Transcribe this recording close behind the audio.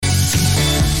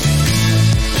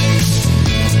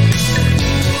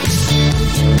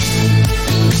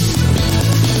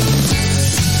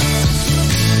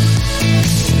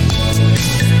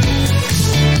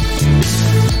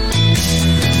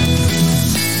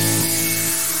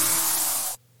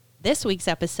This week's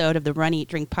episode of the Run, Eat,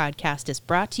 Drink podcast is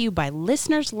brought to you by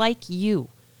listeners like you.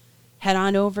 Head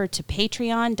on over to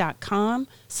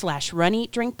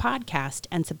patreon.com/runeatdrinkpodcast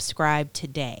and subscribe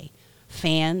today.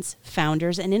 Fans,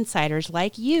 founders, and insiders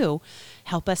like you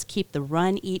help us keep the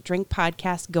Run, Eat, Drink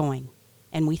podcast going,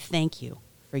 and we thank you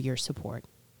for your support.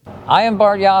 I am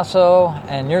Bart Yasso,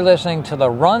 and you're listening to the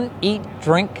Run, Eat,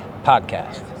 Drink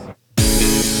podcast.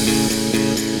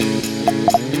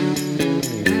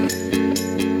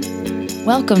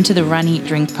 Welcome to the Run, Eat,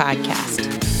 Drink podcast.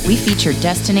 We feature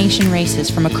destination races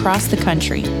from across the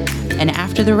country, and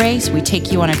after the race, we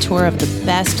take you on a tour of the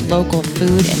best local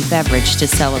food and beverage to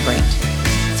celebrate.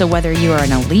 So whether you are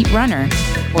an elite runner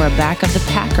or a back of the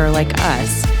packer like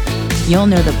us, you'll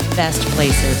know the best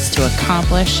places to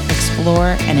accomplish,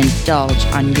 explore, and indulge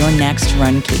on your next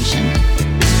runcation.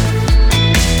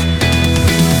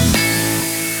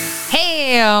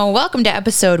 Hey, welcome to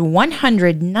episode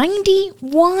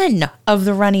 191 of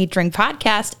the Run, Eat, Drink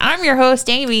podcast. I'm your host,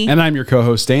 Amy. And I'm your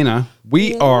co-host, Dana.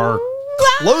 We are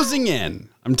closing in.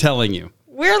 I'm telling you.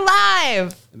 We're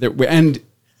live. And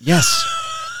yes,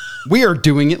 we are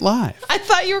doing it live. I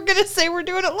thought you were going to say we're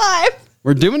doing it live.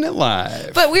 We're doing it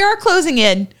live. But we are closing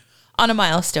in on a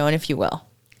milestone, if you will.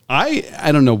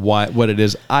 I don't know what it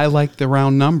is. I like the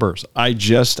round numbers. I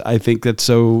think that's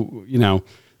so,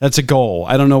 that's a goal.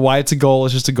 I don't know why it's a goal.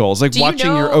 It's just a goal. It's like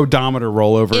watching your odometer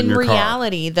roll over in your car. In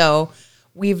reality, though,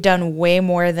 we've done way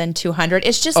more than 200.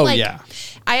 It's just I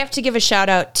have to give a shout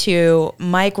out to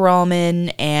Mike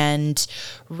Rallman and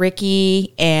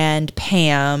Ricky and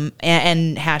Pam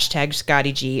and hashtag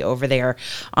Scotty G over there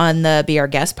on the Be Our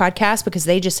Guest podcast, because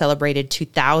they just celebrated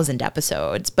 2,000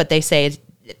 episodes. But they say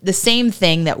the same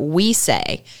thing that we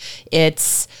say.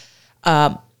 It's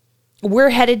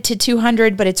we're headed to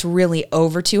 200, but it's really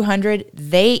over 200.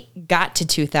 They got to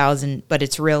 2,000, but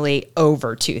it's really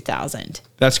over 2,000.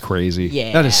 That's crazy.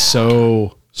 Yeah. That is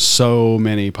so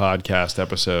many podcast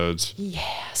episodes. Yeah.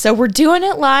 So we're doing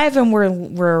it live, and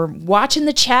we're watching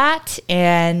the chat,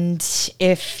 and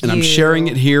I'm sharing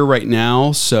it here right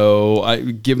now. So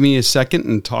give me a second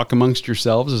and talk amongst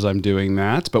yourselves as I'm doing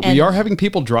that. But we are having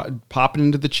people popping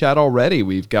into the chat already.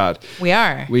 We've got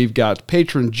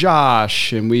patron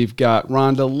Josh, and we've got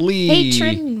Rhonda Lee.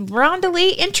 Patron Rhonda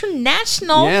Lee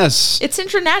International. Yes. It's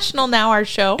international now, our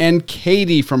show. And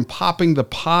Katie from Popping the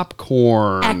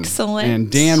Popcorn. Excellent.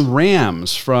 And Dan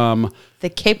Rams from the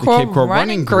Cape Coral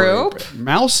Running Group.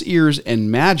 Mouse Ears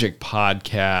and Magic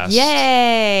podcast.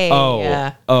 Yay.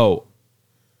 Oh,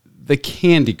 the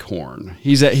candy corn.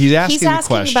 He's asking the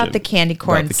question about the candy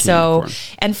corn.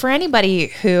 And for anybody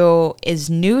who is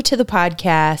new to the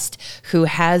podcast, who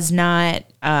has not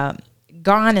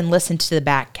gone and listened to the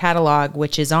back catalog,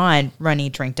 which is on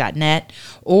runeatdrink.net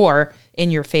or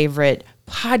in your favorite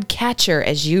podcatcher,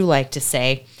 as you like to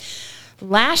say,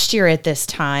 last year at this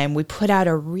time, we put out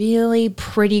a really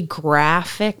pretty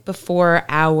graphic before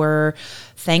our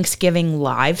Thanksgiving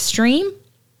live stream.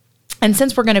 And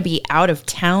since we're going to be out of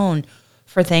town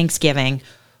for Thanksgiving,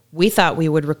 we thought we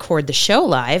would record the show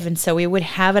live. And so we would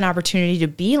have an opportunity to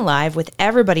be live with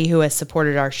everybody who has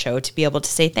supported our show to be able to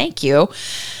say thank you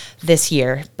this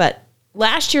year. But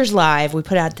last year's live, we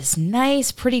put out this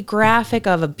nice, pretty graphic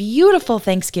of a beautiful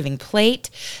Thanksgiving plate,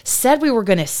 said we were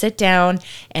going to sit down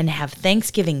and have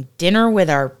Thanksgiving dinner with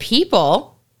our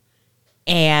people,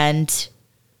 and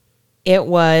it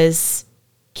was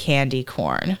candy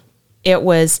corn. It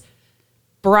was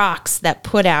Brock's that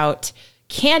put out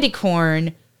candy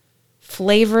corn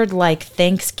flavored like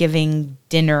Thanksgiving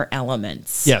dinner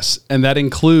elements. Yes, and that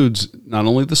includes not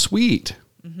only the sweet,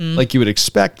 like you would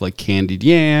expect, like candied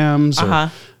yams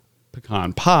or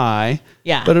pecan pie.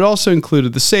 Yeah. But it also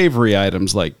included the savory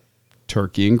items like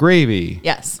turkey and gravy.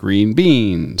 Yes. Green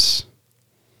beans.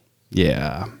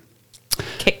 Yeah.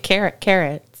 Carrots.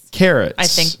 Carrots. I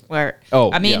think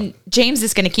yeah. James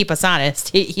is going to keep us honest.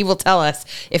 He will tell us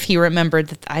if he remembered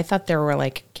that. I thought there were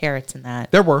like carrots in that.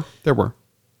 There were.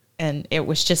 And it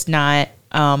was just not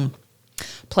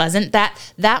pleasant.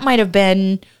 That might have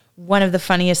been one of the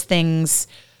funniest things,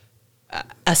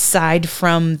 aside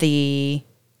from in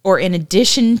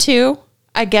addition to,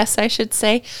 I guess I should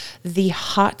say, the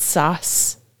hot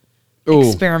sauce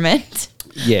experiment.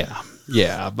 Yeah.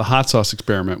 The hot sauce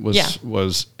experiment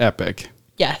was epic.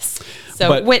 Yes.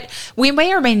 So we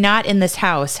may or may not in this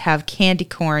house have candy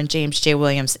corn, James J.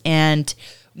 Williams, and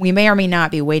we may or may not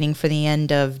be waiting for the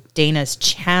end of Dana's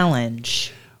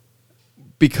challenge.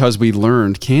 Because we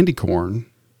learned candy corn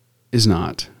is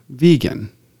not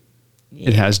vegan. Yeah.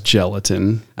 It has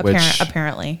gelatin, which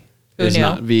apparently is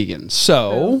not vegan.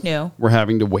 So we're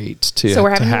having to wait to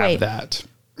have that.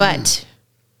 But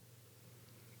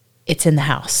it's in the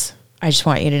house. I just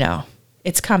want you to know.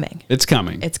 It's coming. It's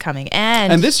coming. It's coming.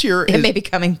 And this year it may be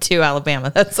coming to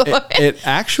Alabama. That's all. It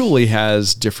actually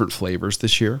has different flavors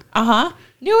this year.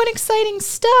 New and exciting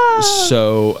stuff.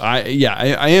 So I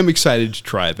am excited to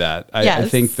try that. I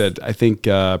think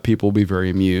people will be very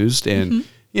amused, and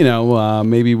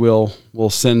maybe we'll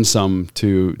send some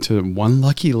to one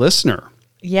lucky listener.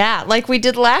 Yeah, like we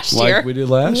did last year.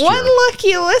 One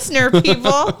lucky listener,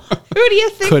 people. Who do you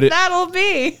think that'll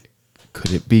be?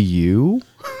 Could it be you?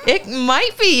 It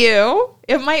might be you.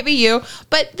 It might be you.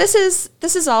 But this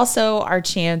is also our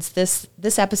chance. This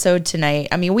episode tonight.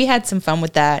 I mean, we had some fun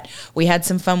with that. We had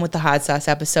some fun with the hot sauce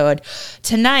episode.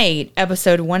 Tonight,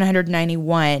 episode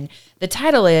 191. The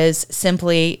title is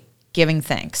simply Giving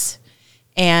Thanks.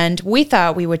 And we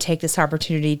thought we would take this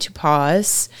opportunity to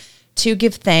pause to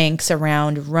give thanks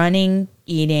around running,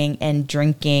 eating, and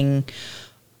drinking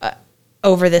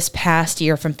over this past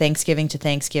year from Thanksgiving to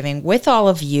Thanksgiving with all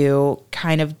of you,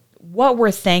 kind of what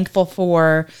we're thankful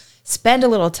for, spend a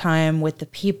little time with the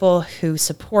people who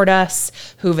support us,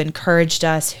 who've encouraged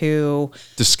us, who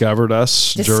discovered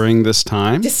us during this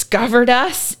time, discovered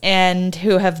us, and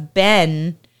who have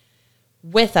been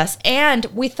with us. And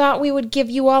we thought we would give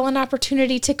you all an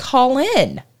opportunity to call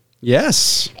in.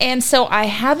 Yes. And so I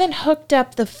haven't hooked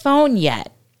up the phone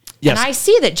yet. Yes. And I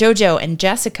see that JoJo and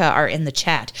Jessica are in the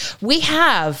chat. We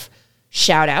have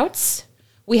shout outs.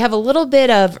 We have a little bit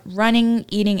of running,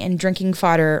 eating, and drinking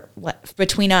fodder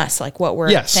between us, like what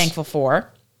we're thankful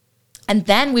for. And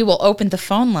then we will open the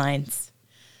phone lines.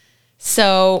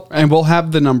 And we'll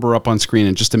have the number up on screen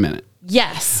in just a minute.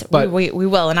 Yes, but we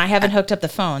will. And I haven't hooked up the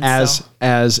phone.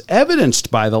 As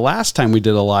evidenced by the last time we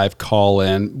did a live call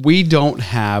in, we don't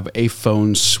have a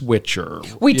phone switcher.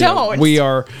 We don't. We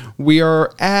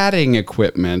are adding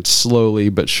equipment slowly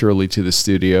but surely to the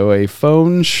studio. A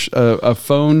phone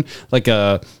like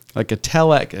a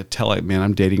tele. Man,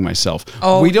 I'm dating myself.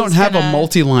 We don't have a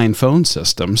multi-line phone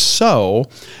system, so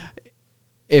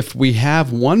if we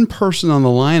have one person on the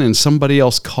line and somebody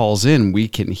else calls in, we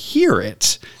can hear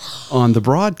it on the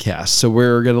broadcast. So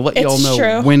we're going to let you all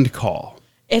know when to call.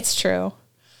 It's true.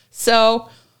 So,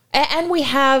 and we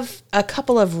have a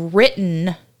couple of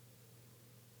written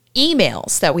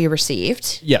emails that we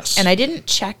received. Yes. And I didn't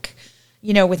check,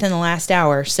 within the last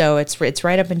hour. So it's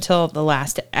right up until the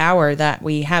last hour that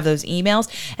we have those emails.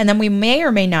 And then we may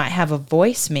or may not have a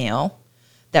voicemail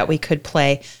that we could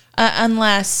play.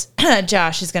 Unless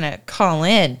Josh is going to call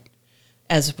in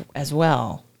as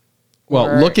well.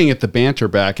 Well, looking at the banter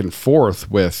back and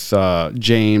forth with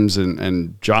James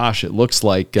and Josh, it looks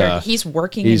like he's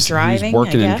working and driving. He's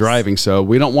working and driving, so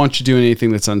we don't want you doing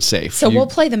anything that's unsafe. So we'll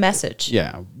play the message.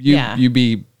 Yeah, you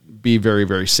be very,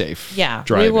 very safe. Yeah,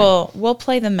 driving. We'll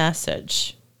play the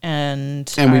message.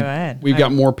 And we've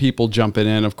got more people jumping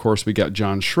in. Of course, we got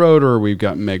John Schroeder, we've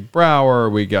got Meg Brower,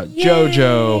 we got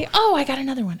JoJo. Oh, I got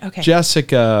another one. Okay,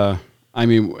 Jessica. I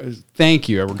mean, thank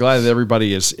you. We're glad that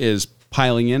everybody is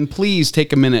piling in. Please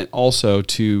take a minute also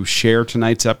to share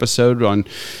tonight's episode on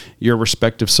your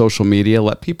respective social media.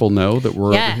 Let people know that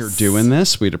we're over here doing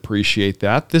this. We'd appreciate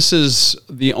that. This is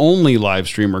the only live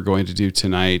stream we're going to do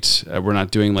tonight. We're not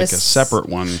doing a separate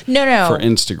one. No. For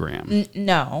Instagram.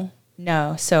 No.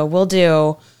 So we'll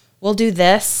do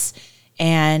this,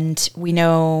 and we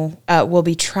know we'll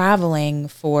be traveling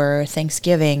for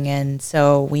Thanksgiving, and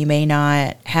so we may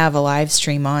not have a live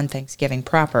stream on Thanksgiving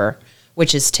proper,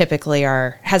 which is typically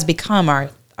has become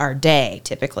our day,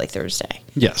 typically Thursday.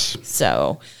 Yes.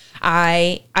 So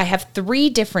I have 3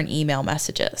 different email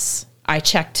messages. I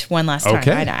checked one last time.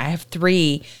 Okay. I have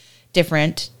 3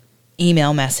 different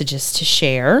email messages to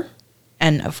share.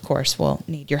 And, of course, we'll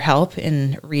need your help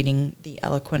in reading the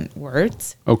eloquent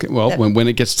words. Okay. Well, when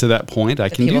it gets to that point, I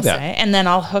can do that. And then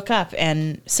I'll hook up.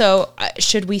 And so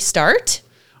should we start?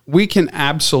 We can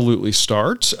absolutely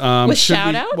start. With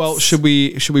shout-outs? Well, should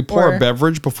we pour a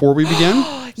beverage before we begin?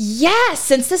 Yes.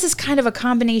 Since this is kind of a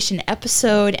combination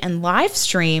episode and live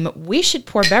stream, we should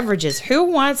pour beverages. Who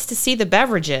wants to see the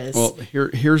beverages? Well,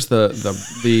 here's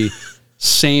the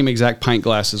same exact pint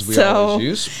glasses we always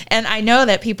use. And I know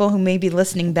that people who may be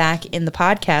listening back in the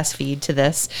podcast feed to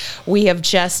this, we have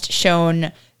just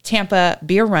shown Tampa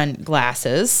Beer Run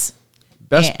glasses.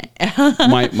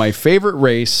 My favorite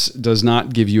race does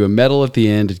not give you a medal at the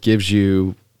end. It gives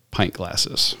you pint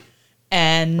glasses.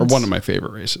 Or one of my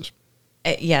favorite races.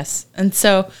 Yes. And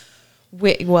so,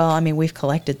 we've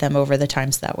collected them over the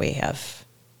times that we have.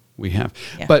 Yeah.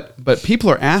 But people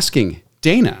are asking,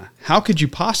 Dana, how could you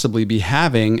possibly be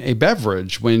having a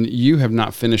beverage when you have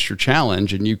not finished your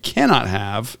challenge and you cannot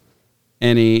have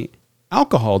any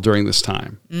alcohol during this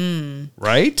time?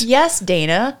 Right? Yes,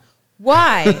 Dana.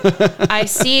 Why? I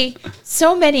see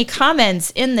so many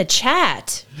comments in the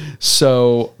chat.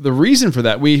 So the reason for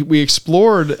that, we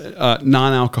explored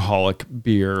non-alcoholic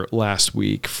beer last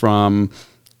week from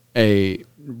a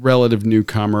relative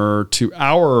newcomer to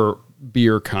our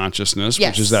beer consciousness,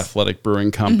 which is Athletic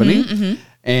Brewing Company.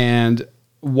 And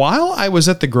while I was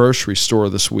at the grocery store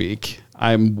this week,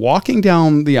 I'm walking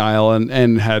down the aisle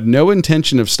and had no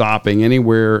intention of stopping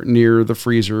anywhere near the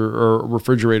freezer or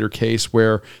refrigerator case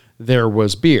where there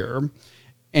was beer.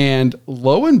 And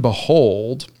lo and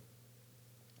behold,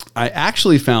 I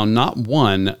actually found not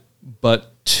one,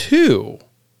 but two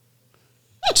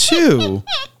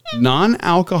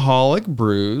non-alcoholic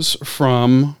brews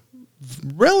from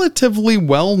relatively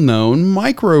well-known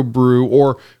microbrew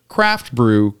or craft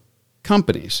brew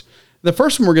companies. The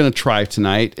first one we're going to try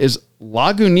tonight is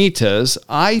Lagunitas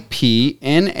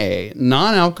IPNA,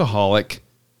 non-alcoholic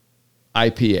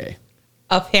IPA.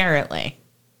 Apparently.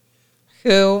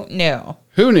 Who knew?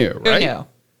 Who knew, right? Who knew?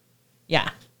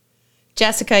 Yeah.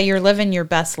 Jessica, you're living your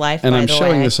best life, and I'm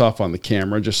showing this off on the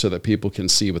camera just so that people can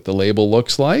see what the label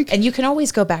looks like. And you can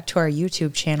always go back to our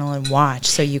YouTube channel and watch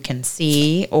so you can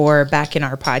see, or back in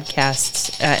our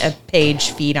podcast page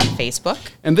feed on Facebook.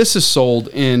 And this is sold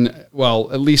in,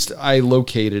 well, at least I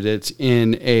located it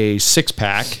in a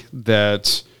 6-pack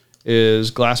that is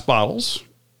glass bottles.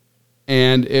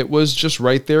 And it was just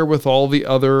right there with all the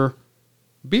other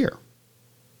beer.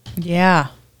 Yeah.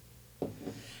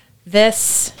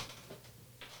 This...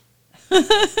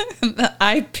 the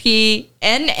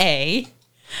IPNA.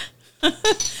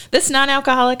 This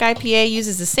non-alcoholic IPA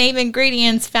uses the same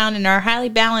ingredients found in our highly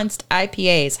balanced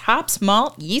IPAs: hops,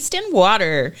 malt, yeast, and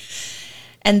water,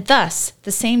 and thus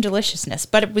the same deliciousness.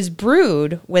 But it was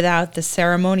brewed without the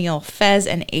ceremonial fez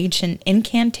and ancient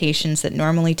incantations that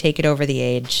normally take it over the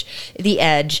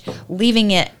edge,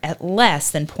 leaving it at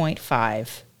less than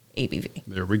 0.5 ABV.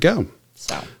 There we go.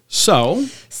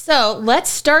 So let's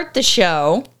start the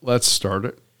show. Let's start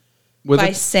it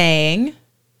by saying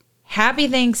Happy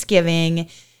Thanksgiving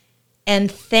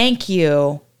and thank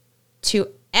you to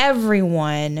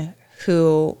everyone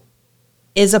who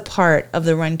is a part of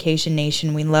the Runcation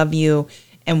Nation. We love you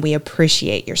and we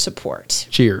appreciate your support.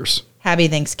 Cheers. Happy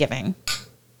Thanksgiving.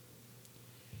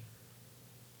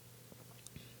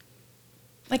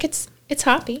 Like it's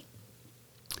hoppy.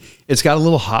 It's got a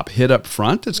little hop hit up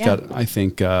front. It's got, I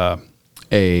think, a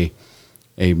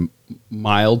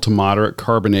mild to moderate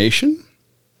carbonation,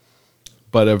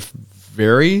 but a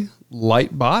very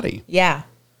light body. Yeah.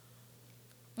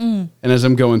 And as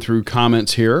I'm going through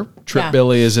comments here, Trip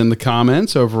Billy is in the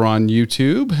comments over on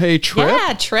YouTube. Hey, Trip.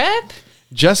 Yeah, Trip.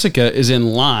 Jessica is in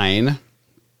line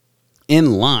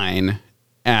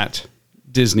at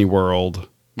Disney World,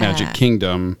 Magic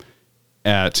Kingdom,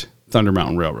 at Thunder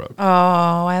Mountain Railroad. Oh,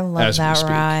 I love that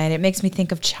ride. It makes me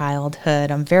think of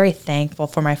childhood. I'm very thankful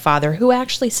for my father, who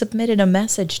actually submitted a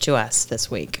message to us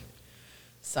this week.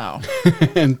 So,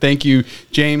 and thank you,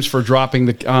 James, for dropping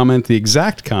the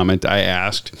exact comment I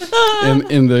asked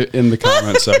in the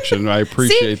comment section. I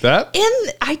appreciate that.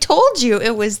 I told you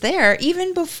it was there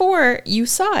even before you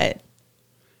saw it.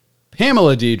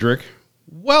 Pamela Diedrich,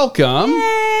 welcome.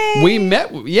 Yay. We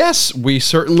met. Yes, we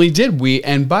certainly did.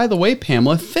 And by the way,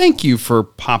 Pamela, thank you for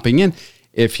popping in.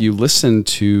 If you listened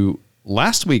to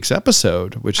last week's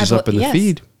episode, which is up in the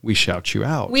feed, we shout you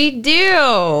out. We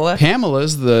do.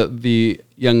 Pamela's the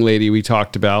young lady we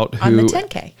talked about who on the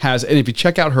 10K has, and if you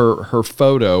check out her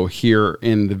photo here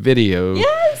in the video,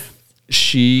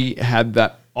 she had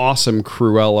that awesome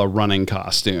Cruella running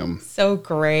costume. So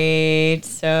great.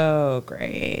 So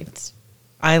great.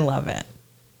 I love it.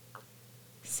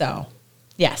 So,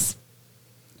 yes.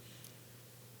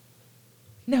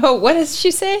 No, what does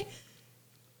she say?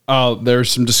 Oh,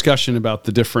 there's some discussion about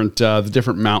the different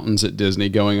mountains at Disney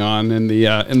going on in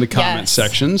the comment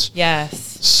sections. Yes.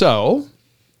 So,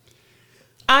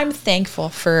 I'm thankful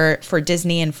for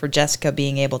Disney and for Jessica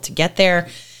being able to get there.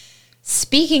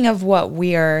 Speaking of what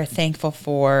we are thankful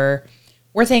for,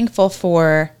 we're thankful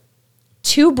for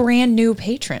 2 brand new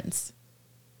patrons.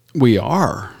 We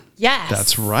are. Yes.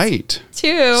 That's right.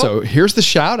 2. So here's the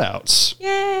shout outs.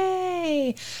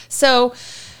 Yay. So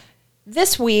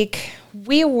this week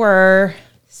we were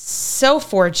so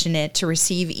fortunate to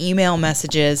receive email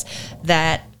messages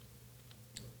that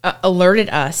alerted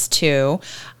us to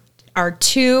our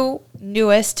 2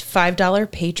 newest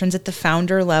 $5 patrons at the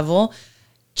founder level,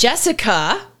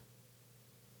 Jessica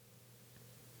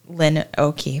Lynn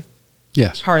O'Keefe.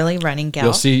 Yes. Harley Running Gal.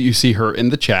 You see her in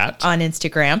the chat on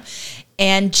Instagram.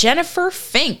 And Jennifer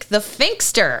Fink, the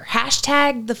Finkster,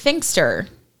 hashtag the Finkster,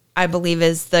 I believe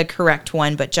is the correct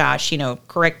one. But Josh,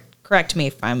 correct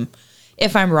me if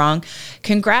if I'm wrong.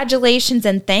 Congratulations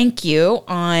and thank you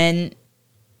on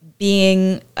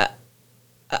being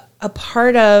a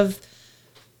part of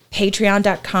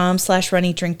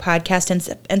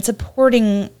patreon.com/runeatdrinkpodcast and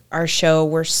supporting our show.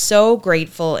 We're so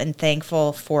grateful and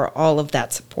thankful for all of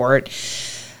that support.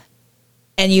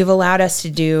 And you've allowed us to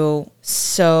do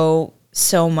so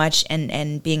much,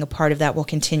 and being a part of that will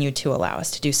continue to allow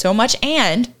us to do so much.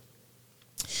 And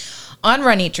on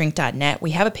runeatdrink.net,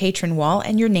 we have a patron wall,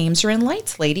 and your names are in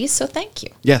lights, ladies, so thank you.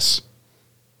 Yes.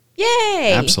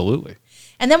 Yay! Absolutely.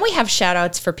 And then we have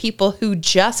shout-outs for people who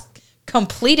just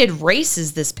completed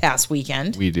races this past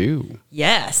weekend. We do.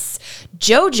 Yes.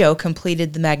 JoJo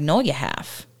completed the Magnolia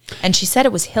half, and she said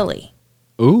it was hilly.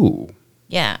 Ooh.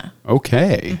 Yeah.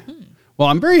 Okay. Mm-hmm. Well,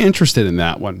 I'm very interested in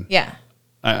that one. Yeah.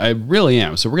 I really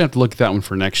am. So we're going to have to look at that one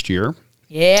for next year.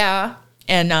 Yeah.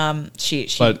 And she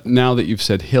But now that you've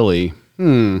said hilly,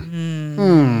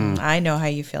 I know how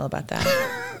you feel about that.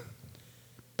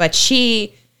 But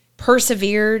she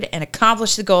persevered and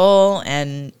accomplished the goal,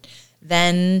 and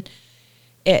then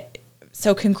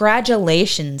so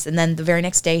congratulations. And then the very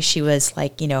next day she was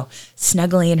like,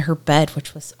 snuggling in her bed,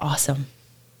 which was awesome.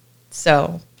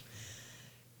 So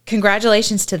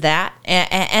congratulations to that.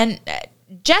 And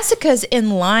Jessica's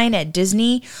in line at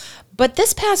Disney, but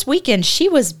this past weekend she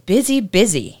was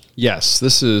busy. Yes,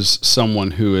 this is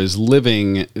someone who is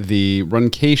living the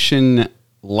runcation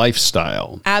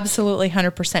lifestyle. Absolutely,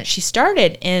 100%. She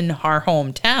started in her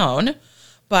hometown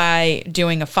by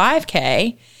doing a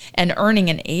 5K and earning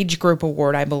an age group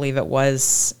award. I believe it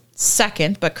was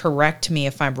second, but correct me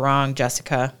if I'm wrong,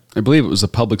 Jessica. I believe it was the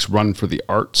Publix Run for the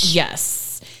Arts.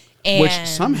 Yes. Which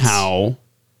somehow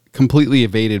completely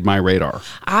evaded my radar.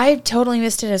 I totally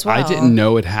missed it as well. I didn't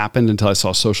know it happened until I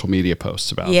saw social media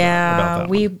posts about that.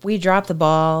 We dropped the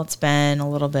ball. It's been a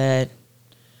little bit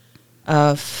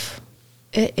of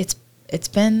it's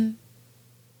been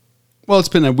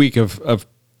a week of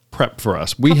prep for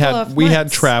us. We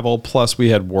had travel, plus we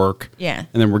had work. Yeah.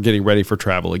 And then we're getting ready for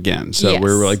travel again. So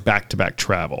we were like back-to-back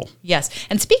travel. Yes.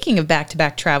 And speaking of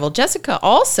back-to-back travel, Jessica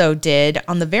also did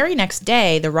on the very next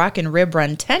day the Rock and Rib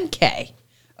Run 10K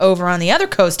over on the other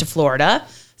coast of Florida.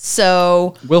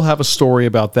 So we'll have a story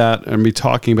about that and be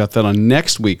talking about that on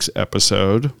next week's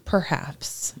episode.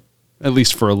 Perhaps. At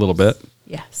least for a little bit.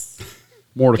 Yes.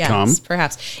 More to come.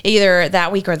 Perhaps. Either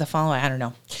that week or the following. I don't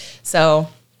know. So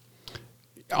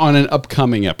on an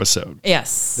upcoming episode.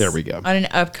 Yes. There we go. On an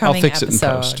upcoming episode. I'll fix it in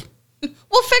post.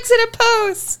 We'll fix it in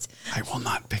post. I will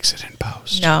not fix it in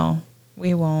post. No,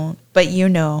 we won't. But you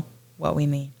know what we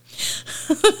mean.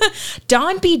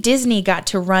 Dawn B. Disney got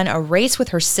to run a race with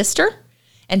her sister,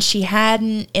 and she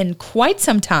hadn't in quite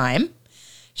some time.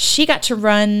 She got to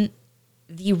run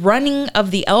the Running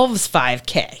of the Elves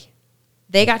 5K.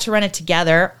 They got to run it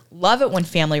together. Love it when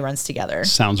family runs together.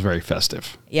 Sounds very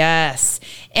festive. Yes.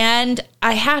 And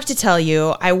I have to tell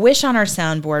you, I wish on our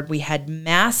soundboard we had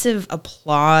massive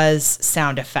applause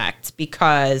sound effects,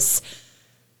 because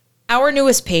our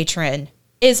newest patron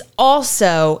is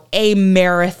also a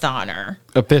marathoner.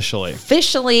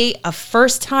 Officially a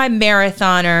first-time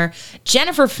marathoner.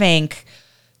 Jennifer Fink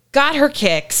got her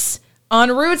kicks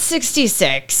on Route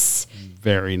 66.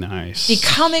 Very nice.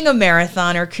 Becoming a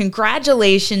marathoner.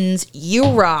 Congratulations.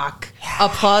 You rock.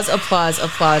 Applause, applause,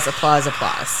 applause, applause,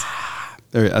 applause.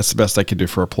 That's the best I could do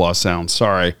for applause sound.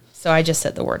 Sorry. So I just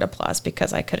said the word applause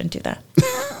because I couldn't do that.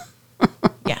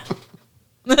 Yeah.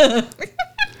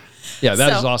 Yeah,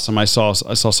 that is awesome. I saw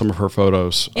some of her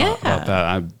photos about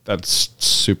that. That's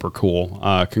super cool.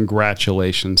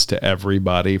 Congratulations to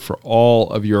everybody for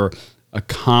all of your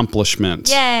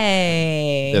accomplishments.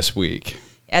 Yay! This week.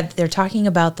 They're talking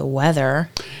about the weather.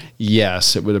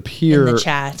 Yes, it would appear in the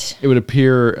chat. It would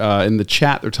appear in the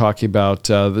chat they're talking about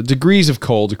the degrees of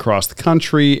cold across the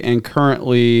country, and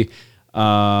currently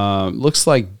looks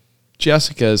like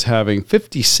Jessica is having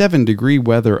 57-degree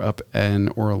weather up in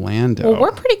Orlando. Well,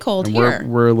 we're pretty cold here.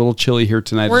 We're a little chilly here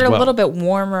tonight as well. We're a little bit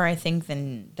warmer, I think,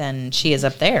 than she is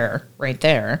up there, right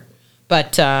there.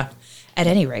 But at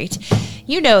any rate,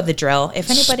 you know the drill.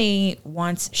 If anybody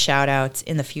wants shout-outs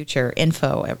in the future,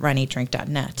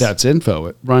 info@runeatdrink.net. That's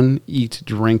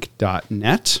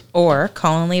info@runeatdrink.net. Or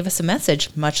call and leave us a message,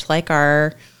 much like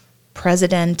our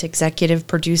president, executive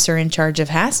producer in charge of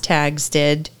hashtags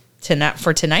did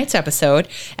for tonight's episode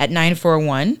at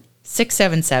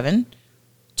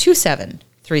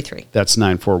 941-677-2733. That's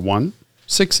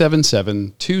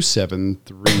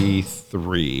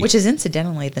 941-677-2733. Which is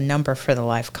incidentally the number for the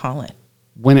live call-in.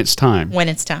 When it's time. When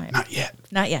it's time. Not yet.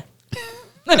 Not yet.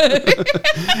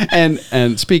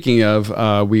 And speaking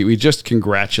of, we just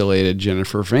congratulated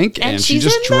Jennifer Fink, and she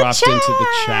just dropped into the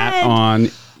chat on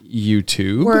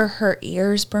YouTube. Were her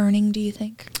ears burning, do you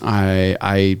think?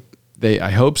 I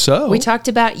hope so. We talked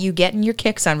about you getting your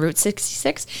kicks on Route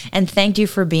 66 and thanked you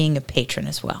for being a patron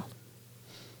as well.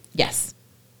 Yes.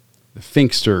 The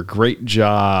Finkster, great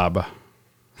job.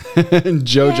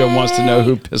 Jojo wants to know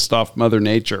who pissed off Mother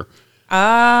Nature.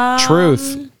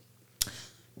 Truth.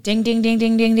 Ding, ding, ding,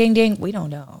 ding, ding, ding, ding. We don't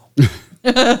know.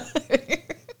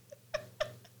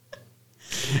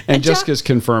 And Jessica's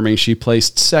confirming she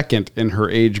placed second in her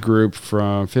age group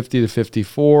from 50 to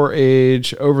 54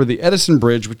 age over the Edison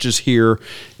Bridge, which is here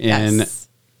in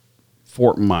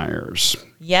Fort Myers.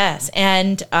 Yes,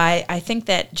 and I think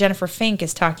that Jennifer Fink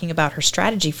is talking about her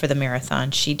strategy for the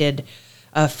marathon. She did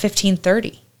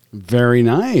 15:30. Very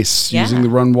nice. Yeah. Using the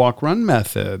run, walk, run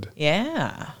method.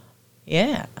 Yeah.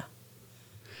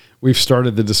 We've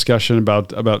started the discussion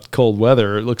about cold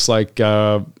weather. It looks like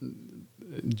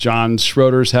John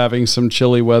Schroeder's having some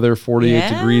chilly weather, 48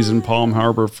 degrees in Palm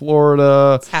Harbor,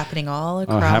 Florida. It's happening all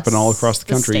across the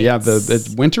country. States. Yeah,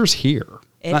 the winter's here.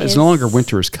 It's no longer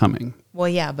winter is coming. Well,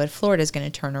 yeah, but Florida's going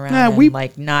to turn around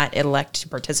and not elect to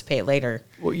participate later.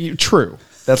 Well, true.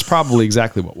 That's probably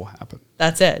exactly what will happen.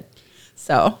 That's it.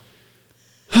 So,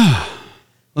 I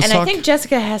think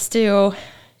Jessica has to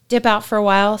dip out for a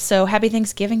while. So happy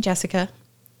Thanksgiving, Jessica.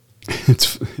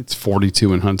 It's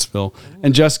 42 in Huntsville.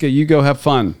 And Jessica, you go have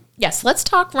fun. Yes, let's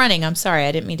talk running. I'm sorry,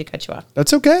 I didn't mean to cut you off.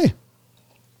 That's okay.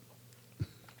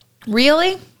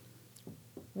 Really?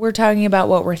 We're talking about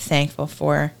what we're thankful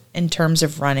for in terms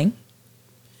of running.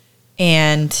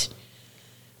 And,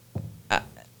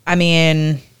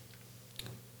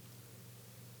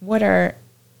 what are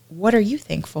you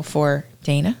thankful for,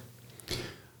 Dana?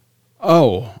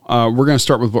 Oh, we're going to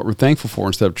start with what we're thankful for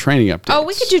instead of training updates. Oh,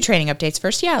 we could do training updates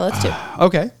first. Yeah, let's do.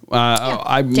 Okay.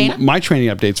 Dana? My training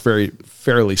update's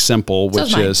fairly simple,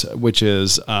 which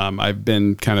is I've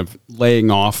been kind of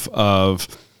laying off of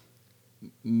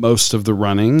most of the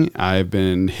running. I've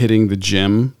been hitting the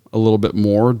gym a little bit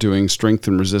more, doing strength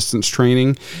and resistance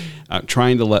training,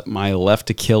 trying to let my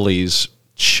left Achilles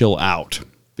chill out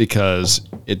because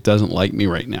it doesn't like me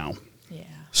right now.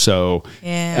 So,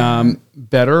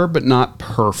 better, but not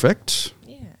perfect.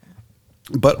 Yeah.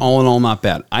 But all in all, not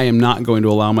bad. I am not going to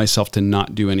allow myself to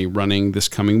not do any running this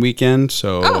coming weekend.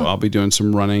 So I'll be doing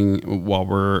some running while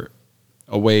we're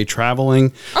away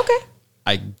traveling. Okay.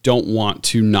 I don't want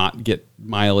to not get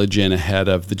mileage in ahead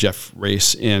of the Jeff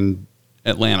race in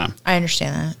Atlanta. I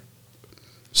understand that.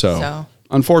 So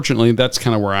unfortunately, that's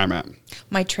kind of where I'm at.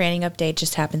 My training update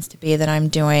just happens to be that I'm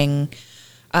doing,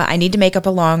 I need to make up a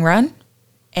long run.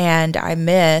 And I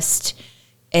missed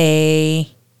I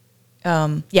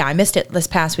missed it this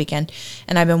past weekend.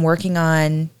 And I've been working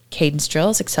on cadence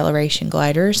drills, acceleration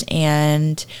gliders,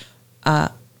 and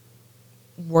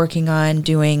working on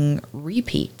doing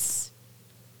repeats,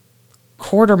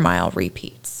 quarter mile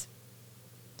repeats.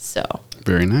 So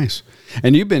very nice.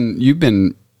 And you've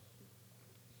been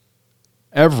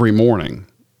every morning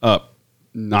up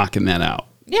knocking that out.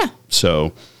 Yeah.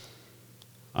 So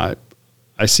I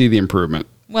see the improvement.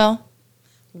 Well,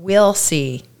 we'll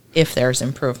see if there's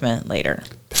improvement later.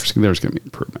 There's going to be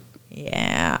improvement.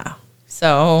 Yeah.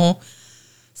 So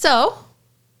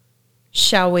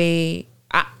shall we?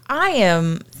 I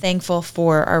am thankful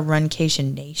for our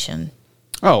Runcation Nation.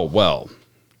 Oh, well,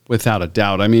 without a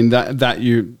doubt. I mean,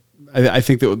 I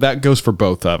think that goes for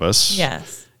both of us.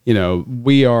 Yes.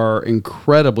 We are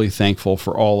incredibly thankful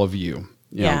for all of you.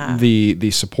 You know,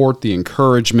 the support, the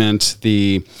encouragement,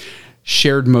 the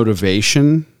shared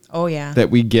motivation that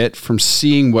we get from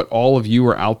seeing what all of you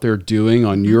are out there doing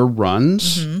on your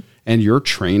runs and your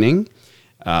training,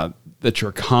 that you're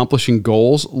accomplishing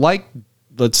goals like,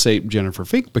 let's say, Jennifer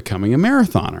Fink becoming a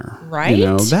marathoner, right?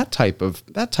 That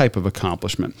type of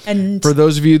accomplishment. And for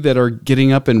those of you that are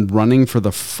getting up and running for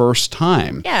the first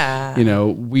time,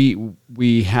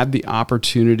 we had the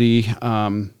opportunity,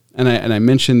 and I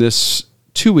mentioned this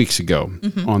 2 weeks ago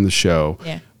on the show.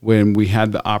 Yeah. When we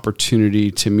had the opportunity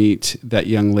to meet that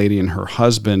young lady and her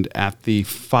husband at the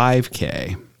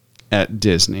 5K at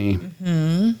Disney.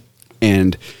 Mm-hmm.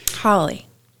 And Holly.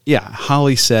 Yeah,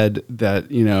 Holly said that,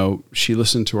 she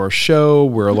listened to our show.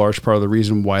 We're a large part of the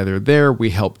reason why they're there. We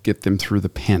helped get them through the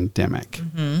pandemic.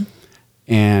 Mm-hmm.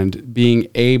 And being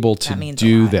able to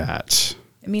do that.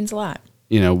 It means a lot.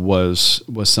 Was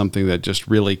something that just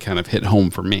really kind of hit home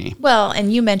for me. Well,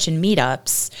 and you mentioned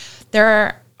meetups. There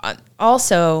are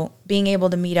also being able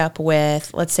to meet up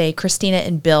with, let's say, Christina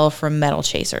and Bill from Metal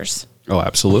Chasers. Oh,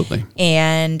 absolutely.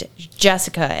 And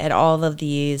Jessica at all of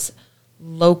these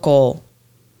local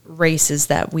races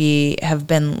that we have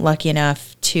been lucky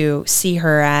enough to see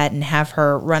her at and have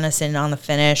her run us in on the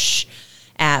finish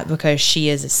at because she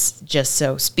is just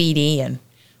so speedy and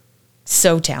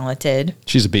so talented.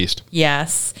 She's a beast.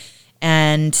 Yes.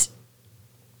 And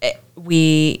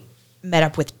we met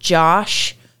up with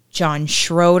John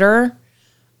Schroeder,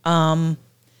 the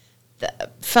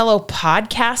fellow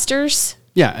podcasters.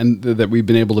 Yeah, and that we've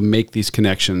been able to make these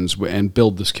connections and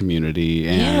build this community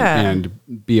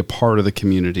and be a part of the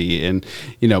community and,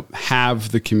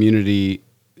 have the community,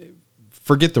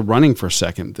 forget the running for a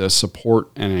second, the support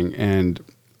and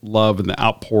love and the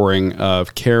outpouring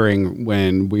of caring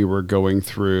when we were going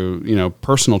through,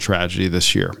 personal tragedy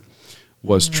this year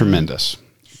was tremendous.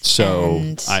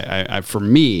 So I for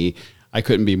me, I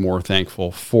couldn't be more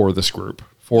thankful for this group,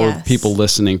 for people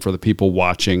listening, for the people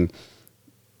watching.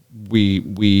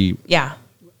 We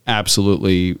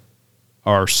absolutely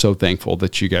are so thankful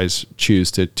that you guys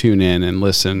choose to tune in and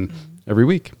listen every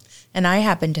week. And I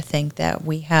happen to think that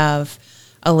we have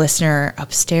a listener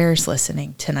upstairs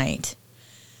listening tonight,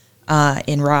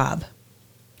 in Rob.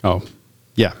 Oh,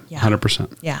 yeah.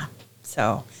 100%. Yeah.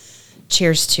 So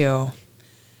cheers to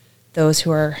those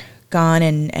who are gone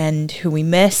and who we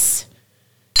miss,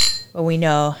 but we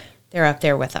know they're up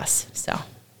there with us. So,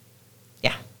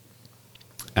 yeah.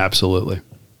 Absolutely.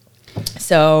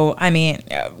 So, I mean,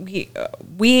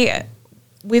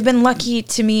 we've been lucky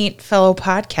to meet fellow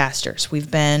podcasters. We've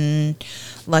been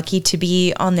lucky to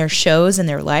be on their shows and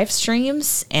their live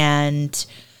streams, and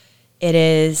it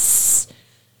is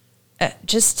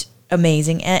just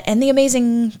amazing. And the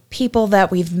amazing people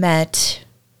that we've met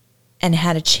and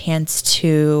had a chance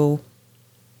to,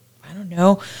 I don't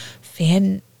know,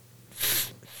 fan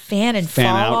and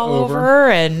fall all over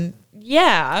and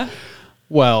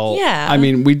Well, I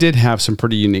mean, we did have some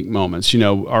pretty unique moments.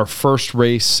 Our first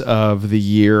race of the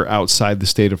year outside the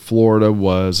state of Florida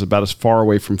was about as far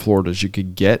away from Florida as you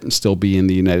could get and still be in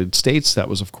the United States. That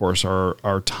was, of course,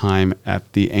 our time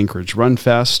at the Anchorage Run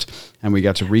Fest, and we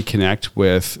got to reconnect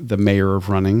with the mayor of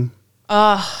running,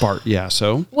 Bart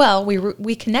Yasso. Well,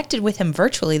 we connected with him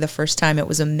virtually the first time. It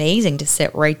was amazing to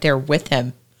sit right there with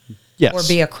him, or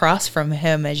be across from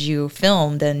him as you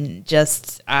filmed, and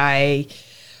just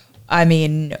I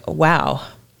mean, wow,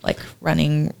 like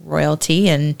running royalty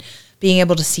and being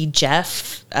able to see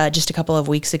Jeff just a couple of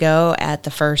weeks ago at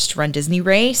the first Run Disney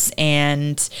race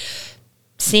and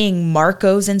seeing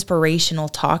Marco's inspirational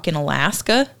talk in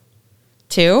Alaska,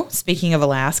 too. Speaking of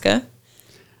Alaska.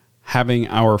 Having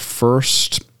our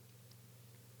first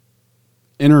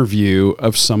interview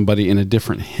of somebody in a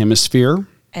different hemisphere.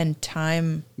 And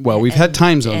time. Well, we've had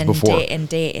time zones before.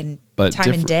 But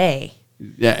time and day.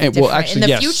 Yeah, well, actually,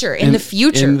 in the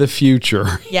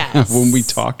future. Yes. When we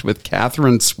talked with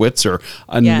Catherine Switzer,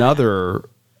 another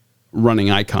running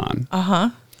icon.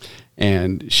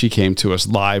 And she came to us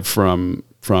live from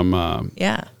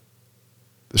the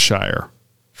Shire.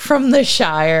 From the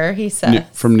Shire, he said.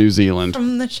 From New Zealand.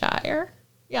 From the Shire.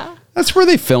 Yeah. That's where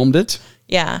they filmed it.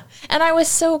 Yeah. And I was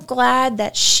so glad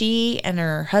that she and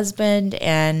her husband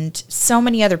and so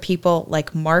many other people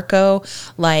like Marco,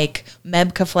 like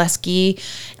Meb Keflesky,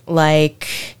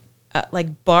 like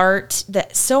Bart,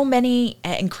 that so many,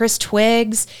 and Chris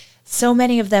Twiggs, so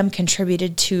many of them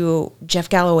contributed to Jeff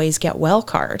Galloway's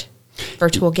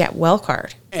virtual Get Well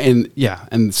card. And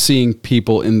seeing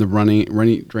people in the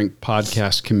Running Drink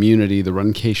podcast community, the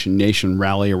Runcation Nation,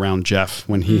 rally around Jeff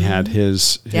when he had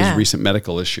his recent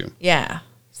medical issue. Yeah.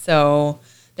 So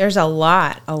there's a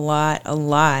lot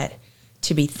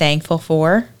to be thankful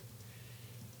for.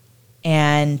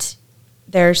 And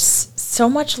there's so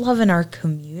much love in our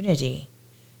community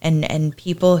and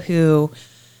people who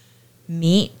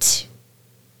meet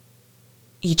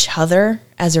each other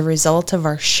as a result of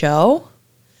our show.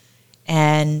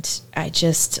 And I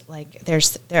just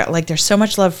there's so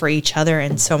much love for each other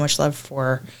and so much love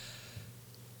for,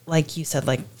 like you said,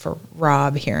 like for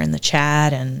Rob here in the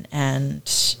chat and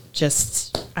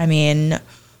just, I mean,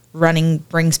 running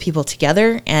brings people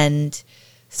together, and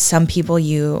some people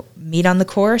you meet on the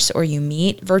course or you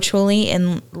meet virtually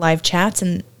in live chats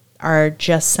and are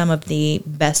just some of the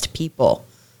best people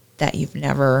that you've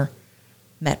never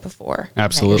met before.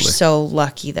 Absolutely. You're so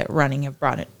lucky that running have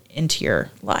brought it into your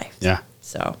life. Yeah.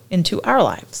 So into our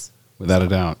lives. Without a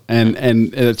doubt. And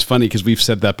it's funny because we've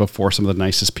said that before. Some of the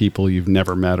nicest people you've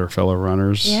never met are fellow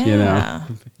runners,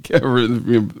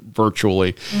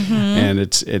 virtually. And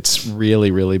it's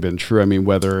really, really been true. I mean,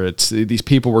 whether it's these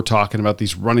people we're talking about,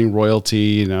 these running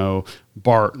royalty,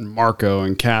 Bart and Marco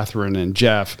and Catherine and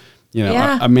Jeff,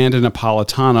 Amanda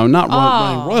Napolitano, not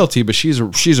running royalty, but she's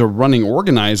a running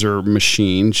organizer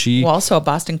machine. She also a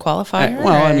Boston qualifier.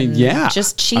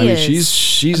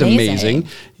 She's amazing.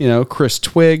 Chris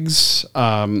Twiggs,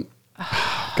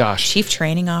 chief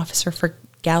training officer for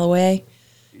Galloway.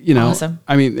 Awesome.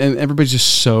 I mean, and everybody's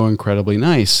just so incredibly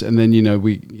nice. And then,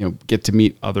 we, get to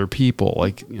meet other people.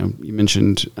 Like, you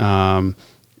mentioned,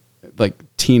 like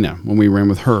Tina, when we ran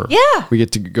with her. Yeah. We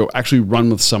get to go actually run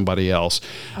with somebody else.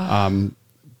 I'm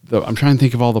trying to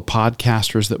think of all the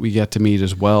podcasters that we get to meet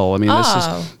as well. I mean,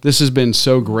 this has been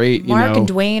so great. Mark and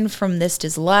Dwayne from This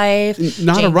Is Life.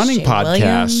 Not James a running J.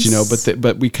 podcast, Williams.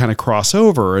 But we kind of cross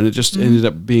over, and it just ended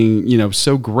up being,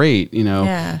 so great,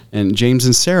 Yeah. And James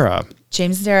and Sarah.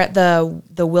 James and Sarah,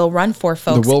 the Will Run For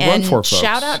folks. The Will Run For folks.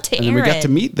 Shout out to Aaron. And then we got to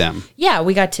meet them. Yeah,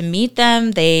 we got to meet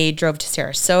them. They drove to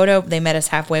Sarasota. They met us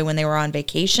halfway when they were on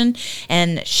vacation.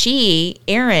 And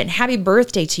Aaron, happy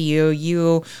birthday to you.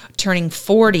 You turning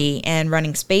 40 and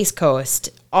running Space Coast.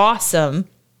 Awesome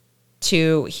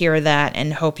to hear that,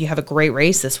 and hope you have a great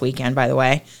race this weekend, by the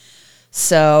way.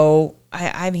 So,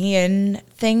 I mean,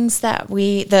 things that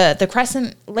the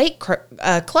Crescent Lake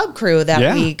Club crew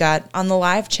that we got on the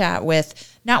live chat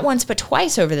with, not once but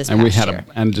twice over this past year.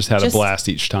 And just had a blast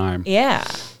each time. Yeah.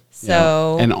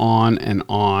 So and on and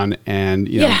on, and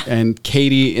and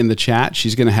Katie in the chat,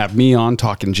 she's going to have me on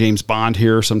talking James Bond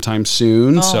here sometime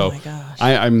soon. Oh my gosh.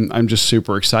 I'm just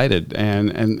super excited,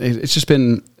 and it's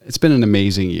been an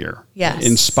amazing year. Yes.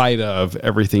 In spite of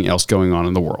everything else going on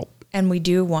in the world. And we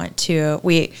do want to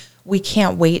we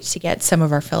can't wait to get some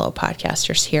of our fellow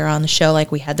podcasters here on the show,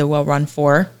 like we had the Will Run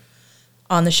For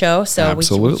on the show. So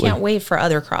we can't wait for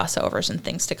other crossovers and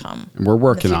things to come. And we're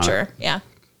working on it. Yeah.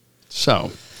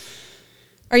 So,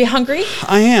 are you hungry?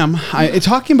 I am.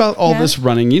 Talking about all this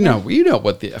running, you know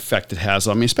what the effect it has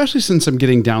on me, especially since I'm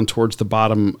getting down towards the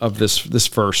bottom of this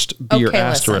first beer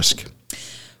asterisk.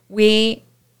 Listen.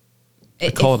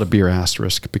 I call it a beer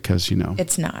asterisk because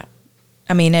it's not.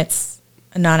 I mean, it's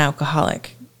a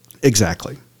non-alcoholic.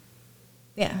 Exactly.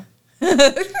 Yeah.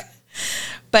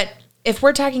 But if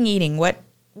we're talking eating, what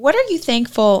are you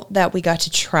thankful that we got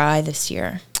to try this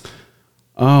year?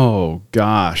 Oh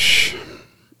gosh.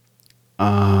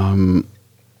 Well,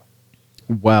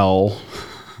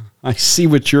 I see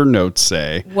what your notes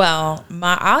say. Well,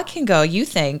 I can go. You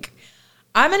think.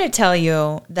 I'm going to tell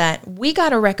you that we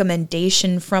got a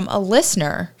recommendation from a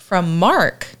listener, from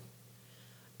Mark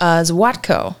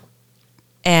Zwatko.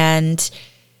 And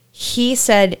he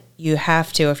said, you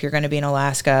have to, if you're going to be in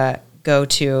Alaska, go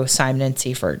to Simon and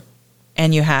Seaford.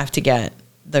 And you have to get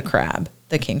the crab,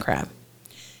 the king crab.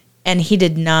 And he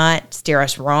did not steer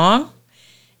us wrong.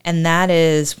 And that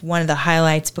is one of the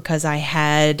highlights because I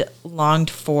had longed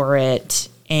for it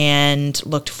and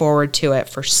looked forward to it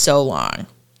for so long.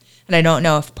 And I don't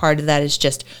know if part of that is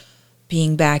just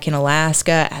being back in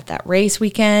Alaska at that race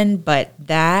weekend, but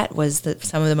that was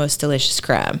some of the most delicious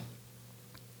crab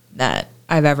that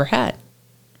I've ever had.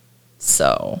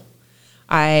 So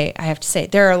I have to say,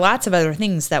 there are lots of other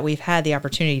things that we've had the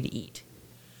opportunity to eat.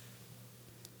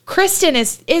 Kristen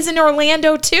is in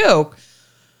Orlando too.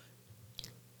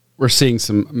 We're seeing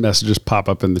some messages pop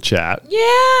up in the chat.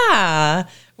 Yeah.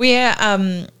 We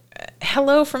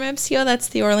hello from MCO. That's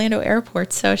the Orlando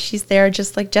airport. So she's there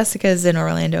just like Jessica's in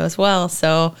Orlando as well.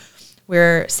 So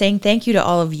we're saying thank you to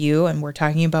all of you. And we're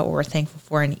talking about what we're thankful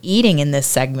for in eating in this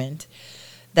segment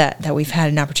that we've had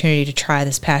an opportunity to try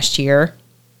this past year.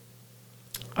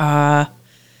 Yeah.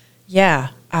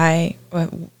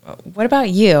 What about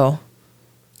you?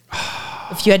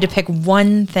 If you had to pick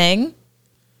one thing,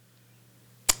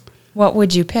 what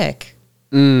would you pick?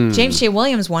 James J.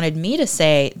 Williams wanted me to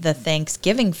say the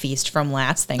Thanksgiving feast from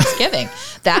last Thanksgiving.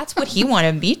 That's what he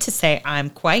wanted me to say, I'm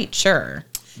quite sure.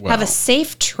 Well, have a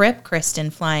safe trip, Kristen,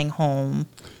 flying home.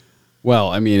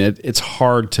 Well, I mean, it's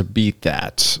hard to beat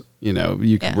that,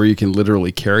 where you can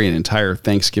literally carry an entire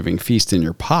Thanksgiving feast in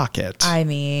your pocket. I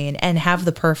mean, and have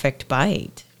the perfect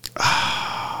bite.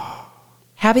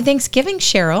 Happy Thanksgiving,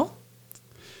 Cheryl.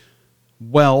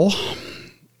 Well,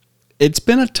 it's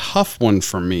been a tough one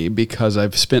for me because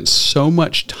I've spent so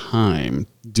much time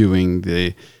doing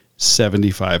the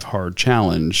 75 hard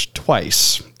challenge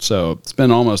twice. So it's been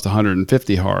almost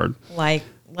 150 hard. Like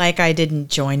I didn't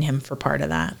join him for part of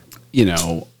that.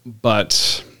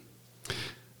 But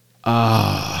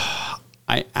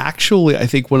I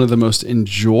think one of the most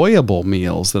enjoyable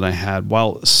meals that I had,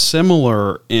 while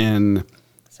similar in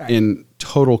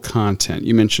total content,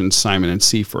 you mentioned Simon and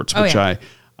Seaford's, which I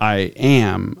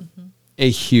am a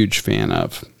huge fan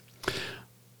of.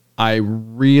 I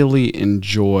really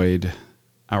enjoyed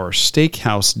our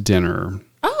steakhouse dinner.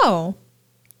 Oh.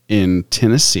 In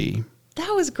Tennessee. That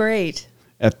was great.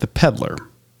 At the Peddler.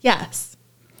 Yes.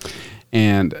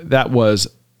 And that was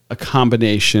a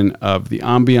combination of the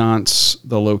ambiance,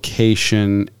 the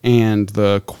location, and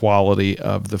the quality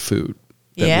of the food.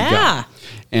 that we got.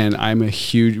 And I'm a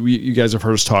huge, you guys have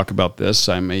heard us talk about this.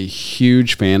 I'm a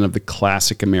huge fan of the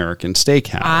classic American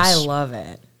steakhouse. I love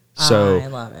it. So I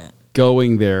love it.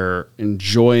 Going there,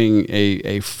 enjoying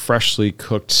a freshly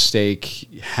cooked steak,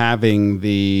 having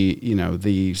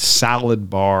the salad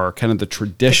bar, kind of the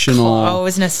traditional. It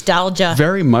was nostalgia.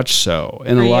 Very much so,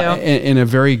 in a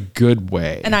very good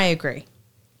way. And I agree.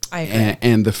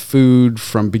 And the food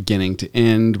from beginning to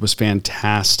end was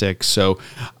fantastic. So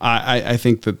I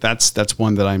think that's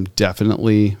one that I'm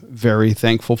definitely very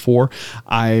thankful for.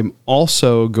 I'm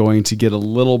also going to get a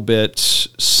little bit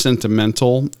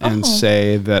sentimental and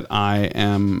say that I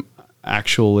am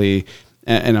actually,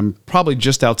 and I'm probably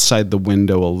just outside the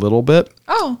window a little bit.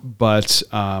 But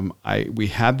we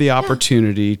had the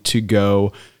opportunity to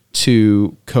go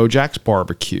to Kojak's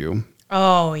Barbecue.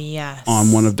 Oh, yes.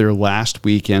 On one of their last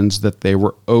weekends that they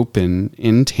were open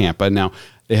in Tampa. Now,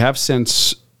 they have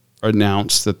since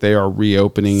announced that they are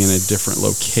reopening in a different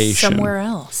location. Somewhere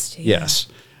else. Yeah. Yes.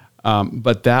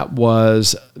 But that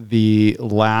was the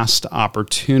last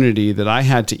opportunity that I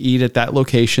had to eat at that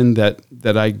location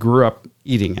that I grew up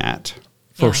eating at,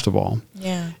 first of all.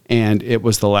 Yeah. And it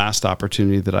was the last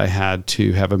opportunity that I had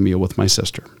to have a meal with my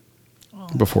sister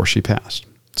before she passed.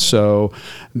 So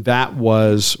that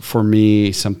was, for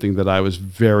me, something that I was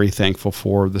very thankful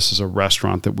for. This is a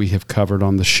restaurant that we have covered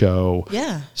on the show.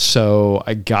 Yeah. So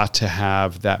I got to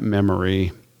have that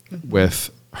memory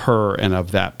with her and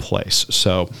of that place.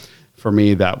 So for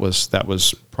me, that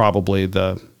was probably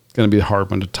going to be the hard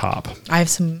one to top. I have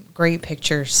some great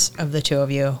pictures of the two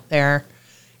of you there,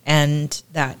 and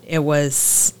that it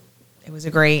was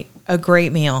a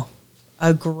great meal,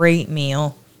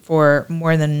 for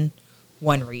more than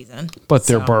one reason. But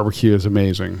their barbecue is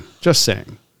amazing. Just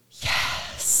saying.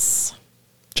 Yes.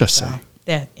 Just saying.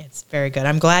 Yeah, it's very good.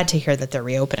 I'm glad to hear that they're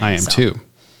reopening. I am too.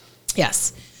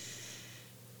 Yes.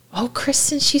 Oh,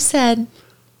 Kristen, she said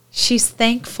she's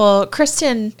thankful.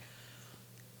 Kristen,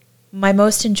 my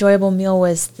most enjoyable meal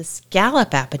was the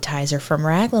scallop appetizer from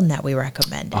Raglan that we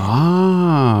recommended.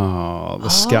 Oh, the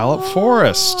Scallop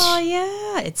Forest. Oh,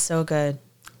 yeah. It's so good.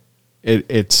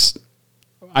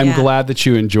 I'm glad that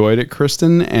you enjoyed it,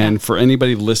 Kristen. And for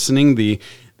anybody listening, the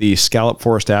Scallop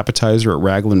Forest appetizer at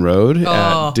Raglan Road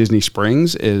at Disney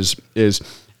Springs is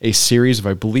a series of,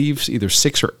 I believe, either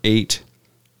 6 or 8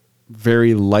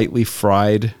 very lightly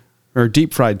fried or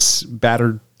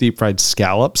battered deep fried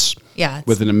scallops. Yeah.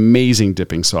 With an amazing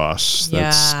dipping sauce.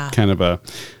 That's kind of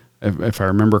if I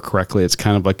remember correctly, it's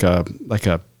kind of like a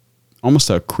almost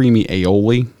a creamy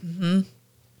aioli. Mm-hmm.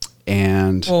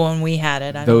 And when we had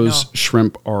it, those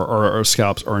shrimp or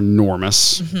scallops are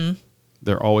enormous. Mm-hmm.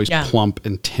 They're always plump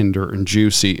and tender and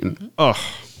juicy. And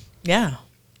yeah.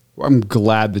 I'm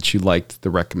glad that you liked the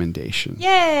recommendation.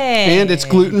 Yay! And it's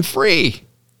gluten free.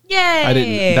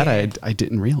 Yay! I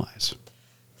didn't realize.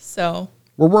 So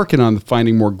we're working on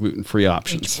finding more gluten free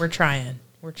options. We're trying.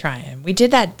 We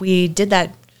did that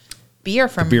beer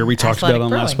from the beer we talked about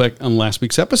on last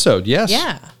week's episode. Yes.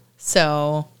 Yeah.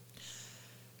 So,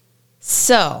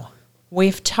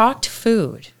 we've talked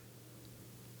food.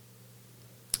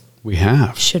 We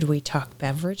have. Should we talk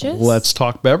beverages? Let's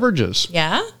talk beverages.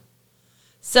 Yeah?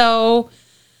 So,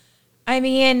 I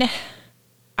mean,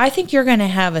 I think you're going to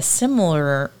have a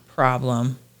similar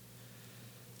problem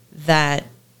that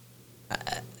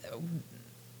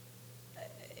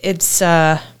it's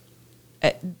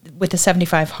with the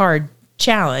 75 Hard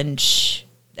challenge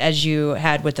as you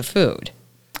had with the food.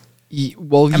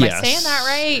 Well, Am yes. I saying that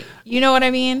right? You know what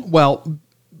I mean? Well,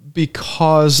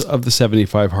 because of the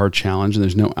 75 Hard challenge and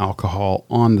there's no alcohol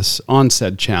on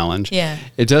said challenge,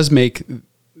 it does make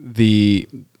the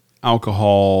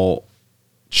alcohol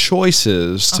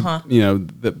choices to,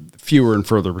 the fewer and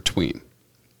further between.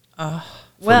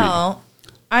 Well,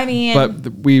 I mean,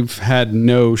 but we've had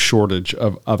no shortage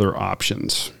of other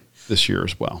options this year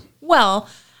as well. Well,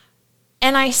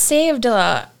 and I saved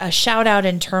a shout out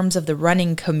in terms of the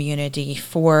running community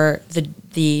for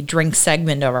the drink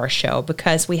segment of our show,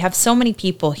 because we have so many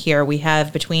people here. We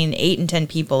have between 8 and 10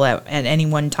 people at any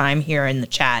one time here in the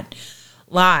chat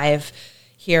live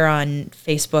here on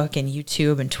Facebook and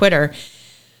YouTube and Twitter.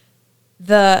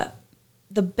 The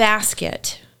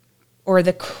basket or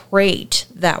the crate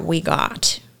that we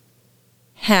got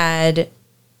had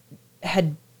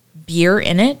beer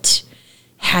in it,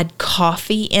 had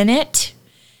coffee in it.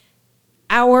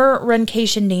 Our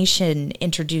Runcation Nation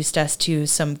introduced us to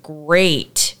some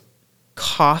great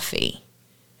coffee,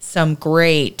 some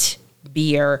great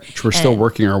beer. Which we're still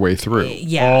working our way through.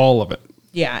 All of it.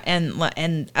 Yeah,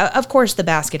 and of course the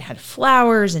basket had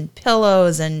flowers and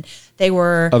pillows, and they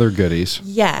were other goodies.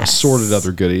 Yes. Assorted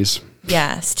other goodies.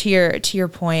 Yes, to your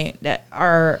point, that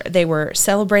they were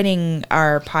celebrating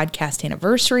our podcast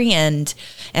anniversary and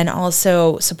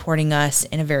also supporting us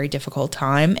in a very difficult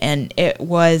time, and it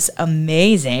was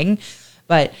amazing.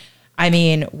 But I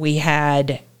mean, we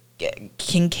had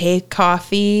Kincaid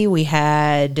Coffee, we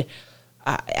had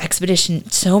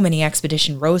so many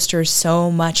Expedition roasters, so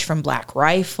much from Black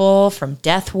Rifle, from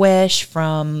Death Wish,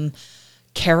 from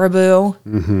Caribou,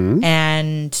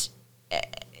 and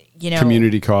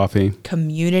Community Coffee,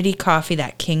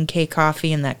 that King K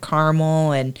coffee and that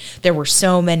caramel. And there were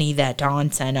so many that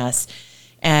Dawn sent us,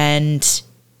 and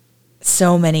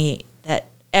so many that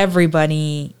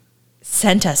everybody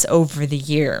sent us over the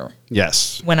year.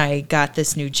 Yes. When I got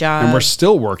this new job. And we're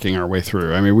still working our way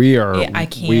through. I mean, we are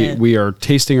we are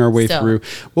tasting our way through.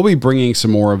 We'll be bringing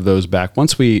some more of those back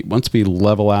once we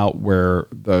level out where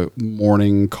the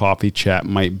morning coffee chat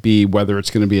might be, whether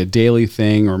it's going to be a daily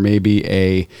thing or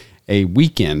maybe a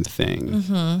weekend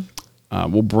thing.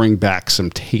 We'll bring back some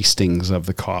tastings of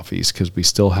the coffees because we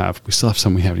still have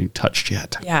some we haven't even touched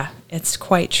yet. Yeah, it's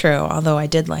quite true. Although I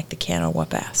did like the can of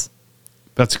whoop ass.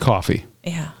 That's coffee.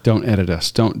 Yeah. Don't edit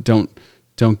us. Don't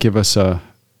give us a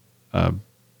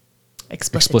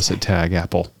explicit tag,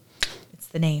 Apple. It's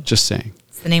the name. Just saying.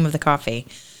 It's the name of the coffee.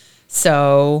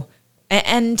 So,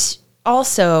 and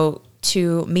also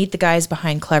to meet the guys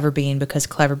behind Clever Bean, because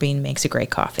Clever Bean makes a great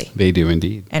coffee. They do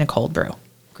indeed. And a cold brew.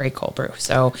 Great cold brew.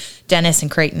 So Dennis and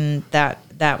Creighton, that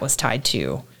was tied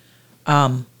to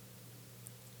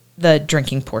the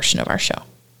drinking portion of our show.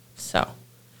 So,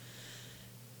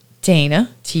 Dana,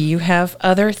 do you have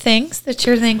other things that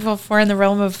you're thankful for in the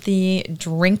realm of the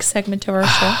drink segment of our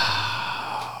show?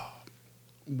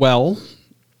 Well,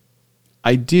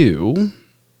 I do.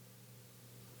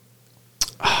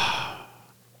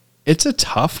 It's a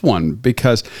tough one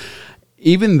because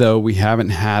even though we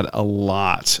haven't had a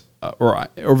lot, or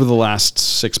over the last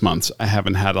 6 months, I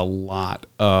haven't had a lot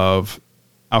of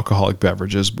alcoholic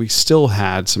beverages, we still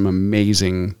had some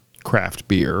amazing craft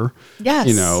beer. Yes.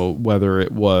 Whether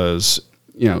it was,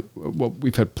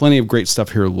 we've had plenty of great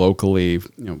stuff here locally.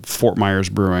 Fort Myers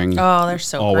Brewing. Oh, they're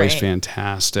so always great.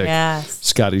 Fantastic. Yes.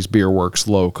 Scotty's Beer Works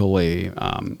locally.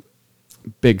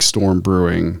 Big Storm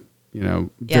Brewing.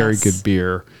 Very good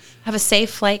beer. Have a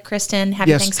safe flight, Kristen.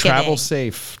 Happy Thanksgiving. Yes,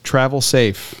 travel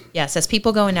safe. Yes, as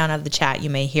people going down out of the chat,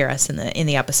 you may hear us in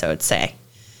the episode say.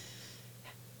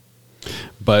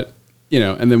 But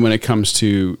and then when it comes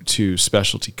to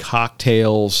specialty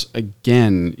cocktails,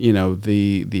 again,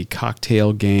 the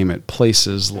cocktail game at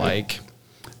places like,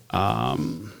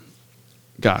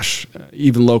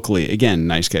 even locally, again,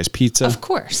 Nice Guys Pizza. Of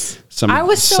course. I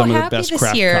was so happy of the best this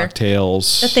craft year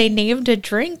cocktails that they named a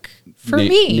drink for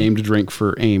me. Named a drink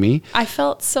for Amy. I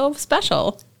felt so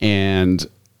special. And,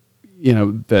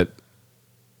 that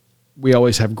we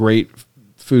always have great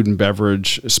food and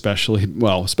beverage, especially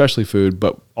food,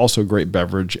 but also great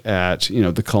beverage at,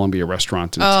 the Columbia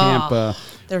Restaurant in Tampa.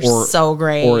 They're so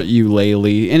great. Or at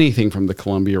Eulalie. Anything from the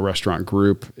Columbia Restaurant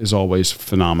Group is always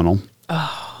phenomenal.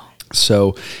 Oh.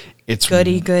 So it's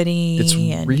goody. It's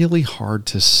really hard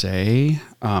to say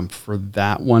for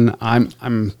that one.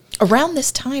 I'm around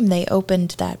this time they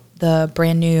opened the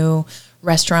brand new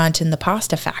restaurant in the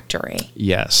Pasta Factory.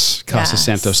 Yes, Casa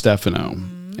Santo Stefano.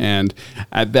 Mm-hmm. And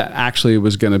that actually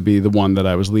was going to be the one that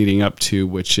I was leading up to,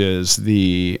 which is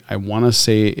I want to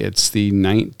say it's the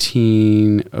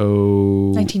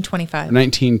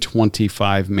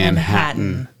 1925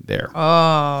 Manhattan there.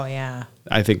 Oh, yeah.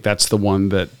 I think that's the one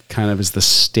that kind of is the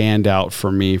standout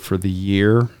for me for the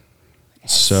year.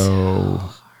 So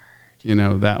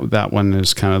hard. That one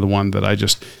is kind of the one that I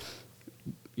just,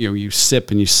 you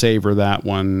sip and you savor that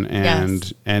one,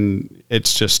 and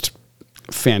it's just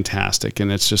fantastic,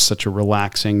 and it's just such a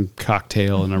relaxing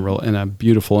cocktail in a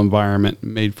beautiful environment,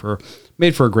 made for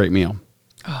a great meal.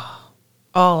 Oh,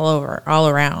 all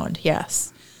around,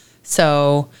 yes.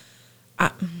 So,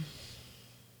 but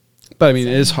I mean,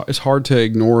 it's hard to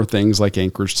ignore things like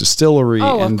Anchorage Distillery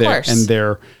and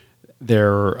their.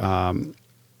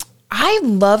 I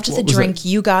loved the drink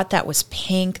you got that was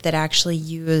pink that actually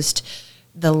used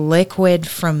the liquid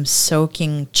from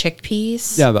soaking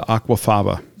chickpeas. Yeah, the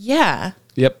Aquafaba. Yeah.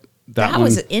 Yep. That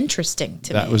was interesting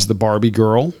to me. That was the Barbie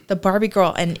Girl. The Barbie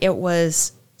Girl, and it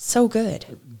was so good.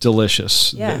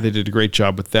 Delicious. Yeah. They did a great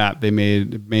job with that. They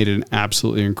made an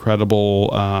absolutely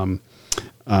incredible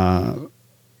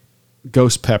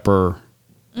ghost pepper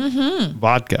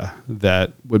vodka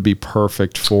that would be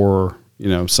perfect for,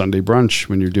 Sunday brunch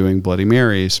when you're doing Bloody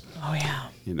Marys. Oh, yeah.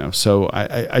 So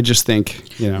I just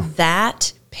think,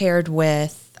 that paired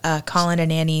with Colin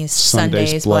and Annie's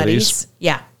Sundays Bloodies.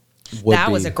 Yeah.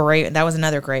 was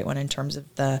another great one in terms of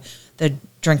the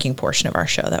drinking portion of our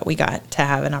show that we got to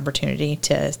have an opportunity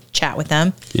to chat with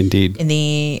them. Indeed. In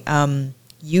the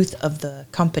youth of the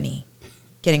company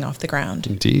getting off the ground.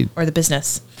 Indeed. Or the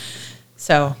business.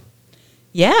 So,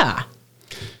 yeah.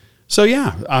 So,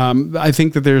 yeah, I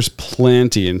think that there's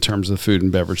plenty in terms of food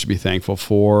and beverage to be thankful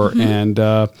for. Mm-hmm. And,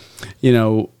 you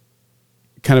know,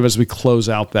 kind of as we close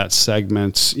out that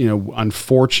segment, you know,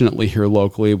 unfortunately here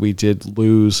locally, we did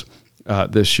lose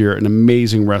this year an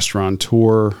amazing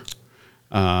restaurateur,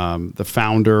 the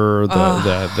founder,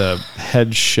 the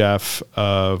head chef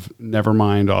of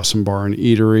Nevermind Awesome Bar and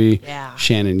Eatery,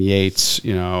 Shannon Yates.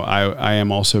 You know, I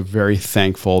am also very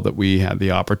thankful that we had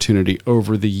the opportunity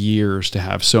over the years to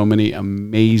have so many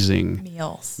amazing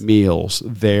meals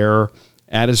there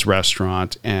at his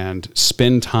restaurant and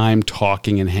spend time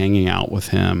talking and hanging out with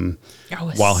him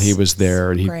while he was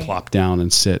there, and he'd plop down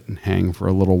and sit and hang for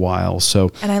a little while. So,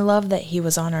 and I love that he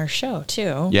was on our show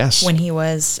too. Yes, when he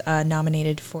was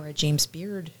nominated for a James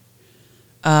Beard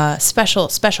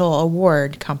special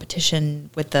award competition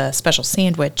with the special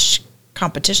sandwich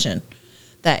competition,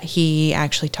 that he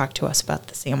actually talked to us about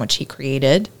the sandwich he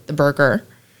created, the burger,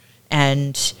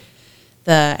 and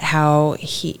how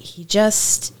he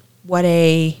just what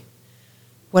a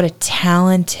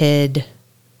talented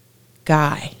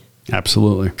guy.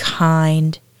 Absolutely.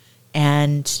 Kind,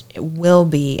 and it will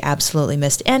be absolutely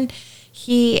missed. And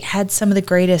he had some of the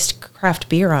greatest craft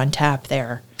beer on tap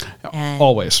there. And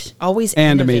always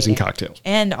and amazing cocktails.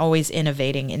 And always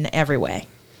innovating in every way.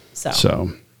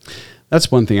 So that's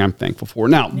one thing I'm thankful for.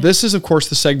 Now, this is, of course,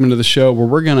 the segment of the show where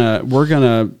we're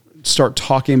gonna start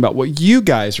talking about what you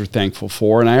guys are thankful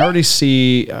for. And I already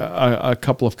see a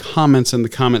couple of comments in the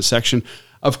comment section.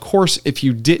 Of course, if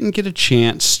you didn't get a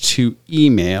chance to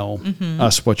email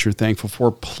us what you're thankful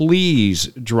for, please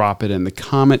drop it in the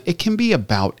comment. It can be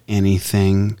about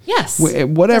anything. Yes.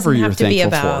 Whatever you're thankful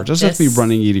for. It doesn't have to be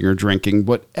running, eating, or drinking.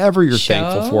 Whatever you're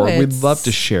thankful for, we'd love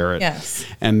to share it. Yes.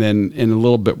 And then in a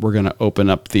little bit, we're going to open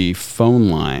up the phone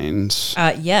lines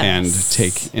and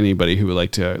take anybody who would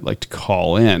like to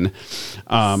call in.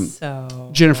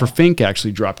 Jennifer Fink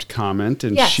actually dropped a comment,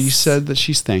 and she said that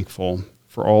she's thankful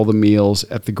for all the meals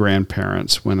at the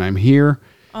grandparents' when I'm here.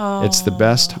 It's the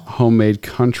best homemade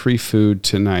country food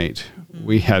tonight.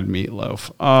 We had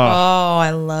meatloaf.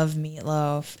 I love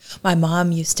meatloaf. My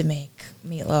mom used to make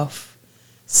meatloaf.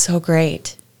 So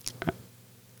great.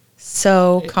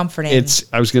 So comforting.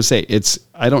 I was going to say,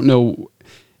 I don't know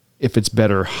if it's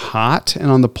better hot and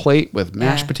on the plate with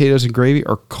mashed potatoes and gravy,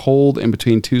 or cold in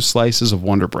between two slices of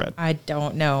Wonder Bread. I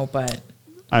don't know, but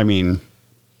I mean,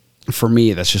 for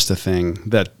me, that's just a thing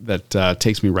that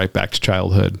takes me right back to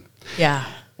childhood. Yeah.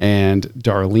 And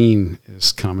Darlene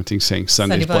is commenting, saying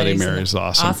Sunday's Bloody Mary is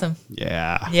awesome. Awesome.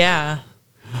 Yeah. Yeah.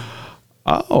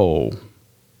 Oh.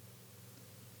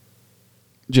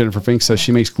 Jennifer Fink says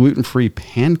she makes gluten-free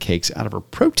pancakes out of her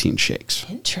protein shakes.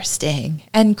 Interesting.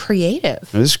 And creative.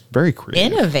 It is very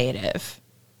creative. Innovative.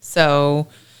 So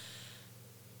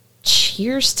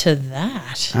cheers to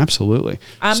that. Absolutely.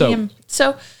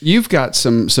 So you've got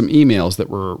some emails that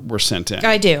were sent in.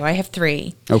 I do. I have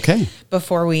 3. Okay.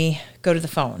 Before we go to the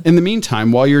phone. In the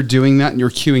meantime, while you're doing that and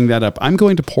you're queuing that up, I'm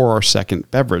going to pour our second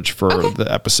beverage for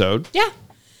the episode. Yeah.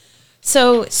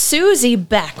 So Susie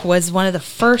Beck was one of the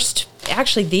first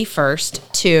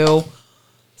to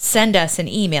send us an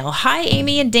email. Hi,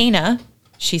 Amy and Dana,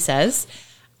 she says.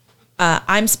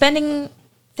 I'm spending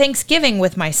Thanksgiving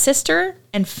with my sister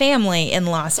and family in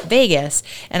Las Vegas,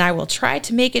 and I will try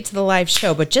to make it to the live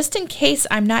show, but just in case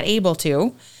I'm not able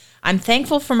to, I'm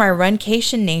thankful for my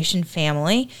Runcation Nation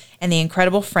family and the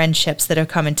incredible friendships that have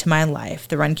come into my life.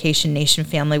 The Runcation Nation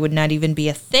family would not even be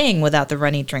a thing without the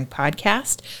Run Eat Drink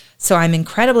podcast, so I'm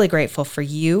incredibly grateful for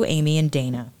you, Amy and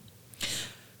Dana,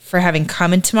 for having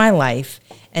come into my life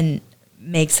and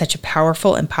make such a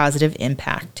powerful and positive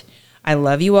impact. I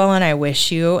love you all, and I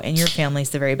wish you and your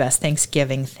families the very best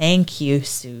Thanksgiving. Thank you,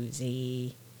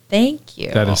 Susie. Thank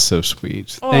you. That is so sweet.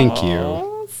 Thank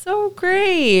you. So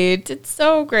great. It's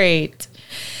so great.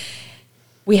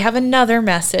 We have another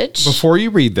message. Before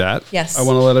you read that, yes, I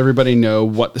want to let everybody know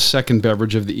what the second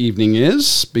beverage of the evening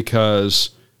is, because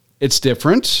it's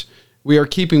different. We are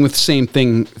keeping with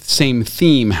the same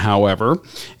theme, however,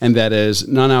 and that is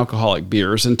non-alcoholic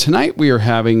beers. And tonight we are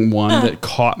having one that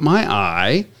caught my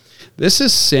eye. This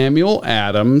is Samuel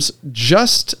Adams,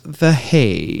 Just the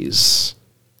Haze.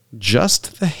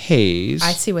 Just the Haze.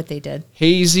 I see what they did.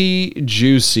 Hazy,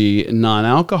 juicy,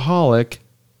 non-alcoholic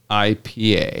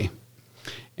IPA.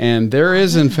 And there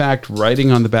is, in fact,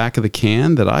 writing on the back of the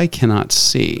can that I cannot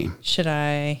see. Should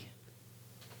I?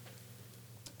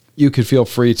 you could feel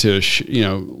free to,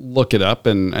 look it up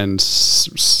and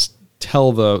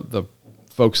tell the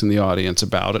folks in the audience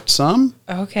about it some.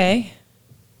 Okay.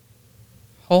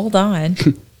 Hold on.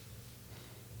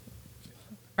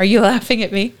 Are you laughing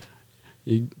at me?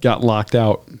 You got locked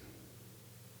out.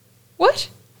 What?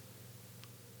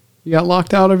 You got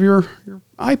locked out of your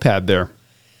iPad there.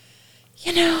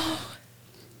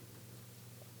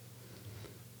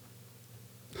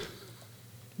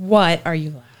 What are you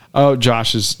laughing? Oh,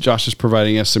 Josh is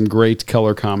providing us some great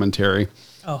color commentary.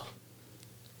 Oh.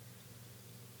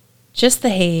 Just the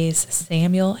Haze,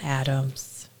 Samuel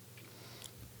Adams.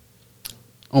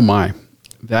 Oh my.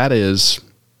 That is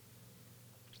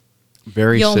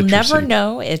very You'll citrusy. never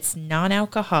know it's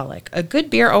non-alcoholic. A good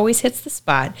beer always hits the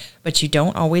spot, but you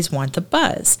don't always want the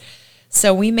buzz.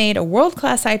 So we made a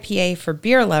world-class IPA for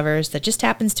beer lovers that just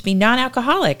happens to be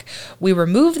non-alcoholic. We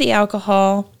remove the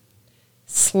alcohol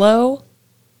slow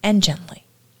and gently,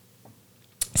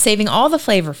 saving all the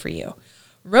flavor for you.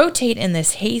 Rotate in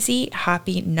this hazy,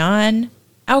 hoppy,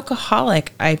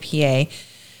 non-alcoholic IPA.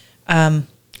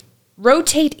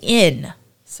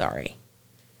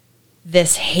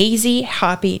 This hazy,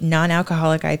 hoppy,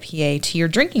 non-alcoholic IPA to your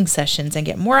drinking sessions and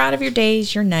get more out of your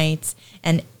days, your nights,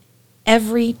 and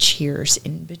every cheers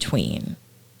in between.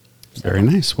 Very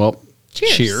nice. Well,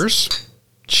 cheers.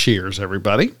 Cheers,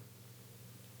 everybody.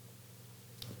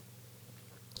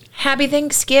 Happy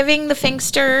Thanksgiving, the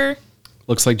Finkster.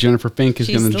 Looks like Jennifer Fink is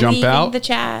going to jump out. The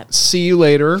chat. See you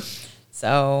later.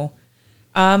 So,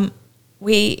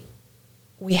 we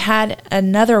had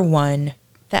another one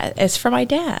that is from my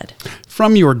dad.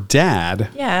 From your dad?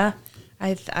 Yeah.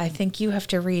 I think you have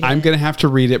to read it. I'm going to have to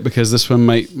read it because this one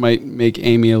might make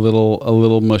Amy a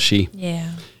little mushy.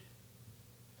 Yeah.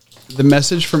 The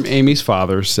message from Amy's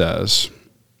father says,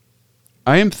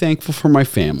 I am thankful for my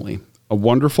family, a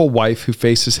wonderful wife who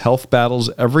faces health battles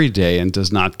every day and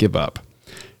does not give up.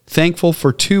 Thankful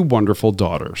for 2 wonderful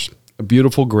daughters, a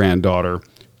beautiful granddaughter,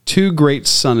 2 great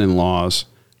son-in-laws,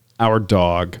 our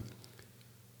dog.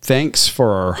 Thanks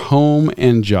for our home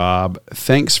and job.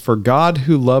 Thanks for God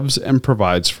who loves and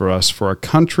provides for us, for a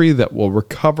country that will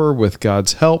recover with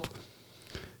God's help.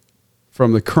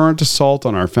 From the current assault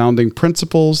on our founding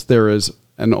principles, there is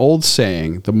an old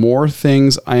saying, the more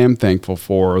things I am thankful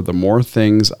for, the more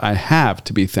things I have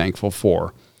to be thankful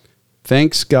for.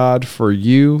 Thanks God for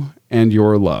you and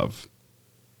your love.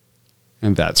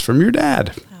 And that's from your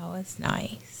dad. That was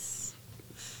nice.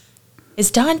 Is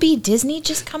Don B. Disney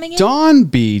just coming in? Don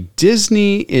B.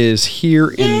 Disney is here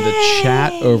in the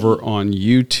chat over on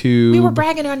YouTube. We were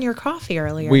bragging on your coffee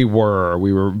earlier. We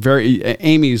were very.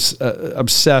 Amy's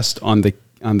obsessed on the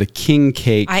King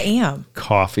Cake. I am.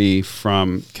 Coffee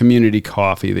from Community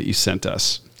Coffee that you sent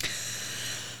us.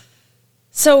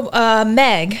 So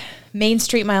Meg, Main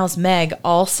Street Miles Meg,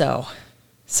 also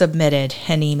submitted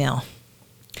an email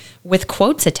with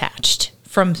quotes attached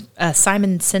from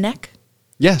Simon Sinek.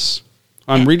 Yes.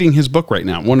 I'm reading his book right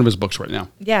now, one of his books right now.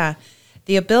 Yeah.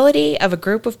 The ability of a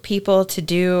group of people to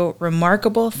do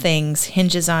remarkable things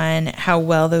hinges on how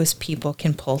well those people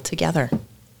can pull together.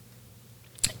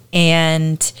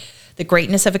 And the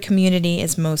greatness of a community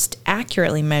is most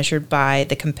accurately measured by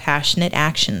the compassionate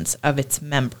actions of its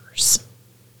members.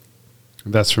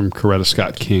 That's from Coretta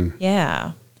Scott King.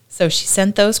 Yeah. So she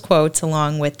sent those quotes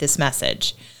along with this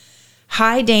message.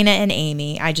 Hi, Dana and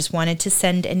Amy. I just wanted to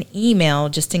send an email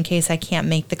just in case I can't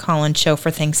make the call-in show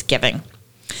for Thanksgiving.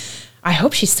 I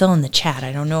hope she's still in the chat.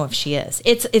 I don't know if she is.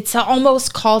 It's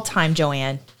almost call time,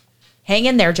 Joanne. Hang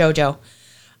in there, JoJo.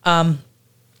 I'm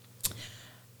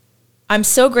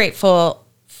so grateful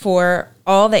for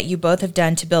all that you both have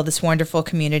done to build this wonderful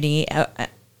community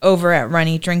over at Run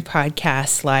Eat Drink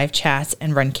Podcasts, live chats,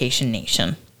 and Runcation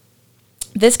Nation.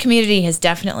 This community has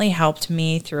definitely helped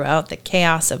me throughout the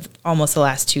chaos of almost the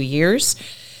last 2 years.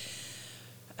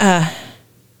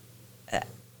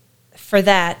 For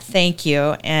that, thank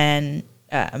you, and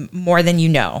more than you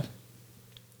know.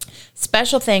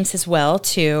 Special thanks as well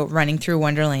to Running Through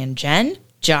Wonderland Jen,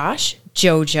 Josh,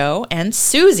 JoJo, and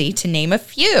Susie, to name a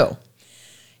few.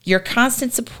 Your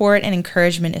constant support and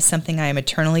encouragement is something I am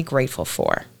eternally grateful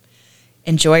for.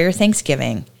 Enjoy your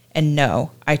Thanksgiving. And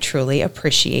no, I truly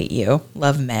appreciate you.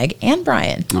 Love, Meg and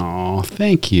Brian. Oh,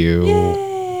 thank you.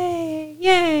 Yay.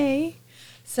 Yay.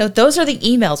 So those are the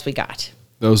emails we got.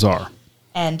 Those are.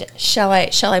 And shall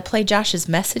I play Josh's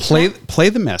message? Play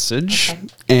the message. Okay.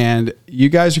 And you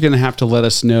guys are going to have to let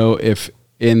us know if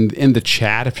in the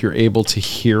chat if you're able to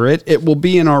hear it. It will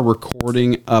be in our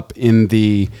recording up in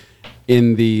the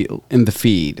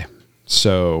feed.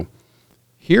 So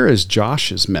here is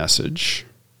Josh's message.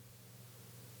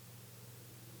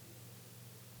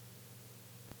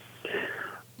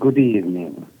 Good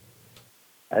evening.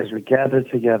 As we gather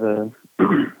together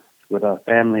with our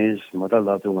families and with our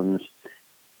loved ones,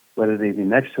 whether they be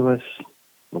next to us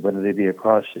or whether they be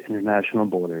across international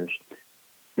borders,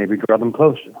 may we draw them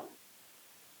closer.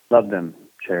 Love them,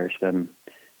 cherish them.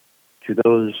 To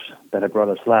those that have brought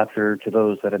us laughter, to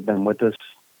those that have been with us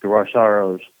through our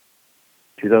sorrows,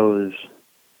 to those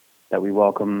that we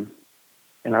welcome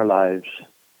in our lives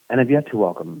and have yet to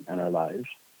welcome in our lives,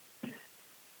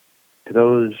 to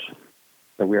those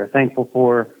that we are thankful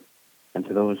for, and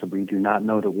to those that we do not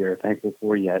know that we are thankful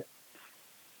for yet,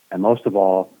 and most of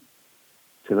all,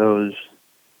 to those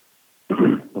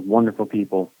the wonderful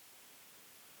people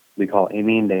we call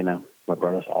Amy and Dana, what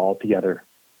brought us all together.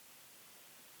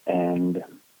 And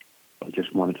I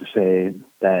just wanted to say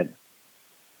that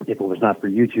if it was not for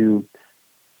you two,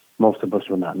 most of us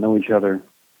would not know each other.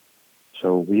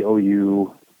 So we owe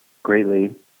you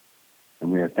greatly,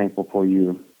 and we are thankful for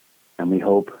you. And we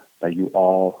hope that you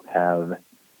all have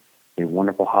a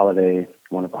wonderful holiday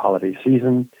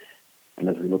season. And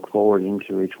as we look forward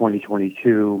into a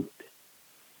 2022,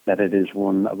 that it is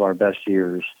one of our best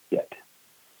years yet.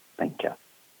 Thank you.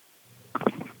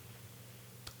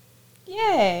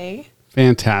 Yay!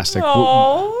 Fantastic.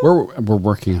 We're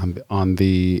working on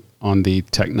the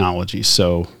technology,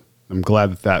 so I'm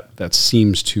glad that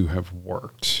seems to have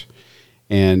worked.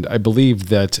 And I believe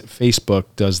that Facebook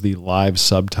does the live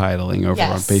subtitling over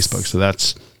on Facebook, so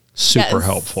that's super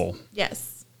helpful.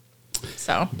 Yes.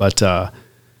 So, but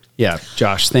yeah,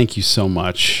 Josh, thank you so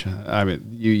much. I mean,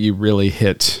 you really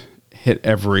hit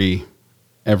every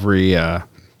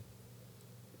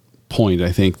point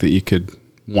I think that you could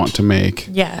want to make.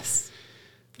 Yes.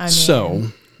 I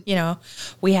mean,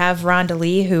 we have Rhonda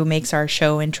Lee, who makes our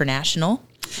show international,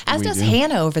 as does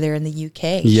Hannah over there in the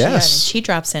UK. Yes. She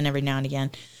drops in every now and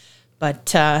again.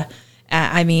 But,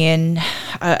 I mean,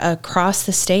 across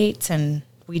the states, and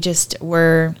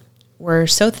we're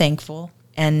so thankful,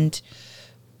 and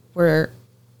we're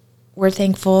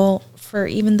thankful for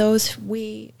even those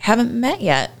we haven't met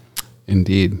yet.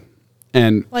 Indeed.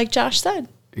 And like Josh said.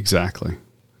 Exactly.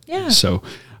 Yeah. So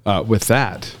with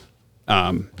that,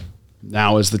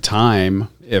 now is the time.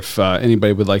 If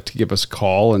anybody would like to give us a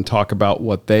call and talk about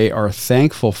what they are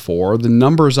thankful for, the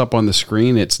number's up on the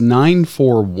screen. It's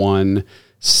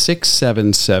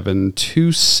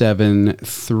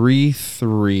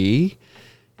 941-677-2733.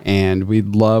 And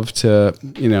we'd love to,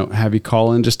 have you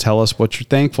call in. Just tell us what you're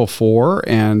thankful for,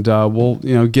 and we'll,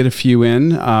 get a few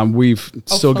in. We've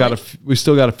still got a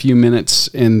few minutes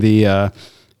in the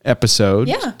episode.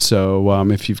 Yeah. So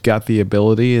if you've got the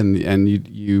ability and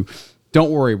you don't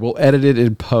worry, we'll edit it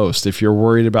in post. If you're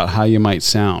worried about how you might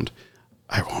sound,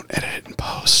 I won't edit it in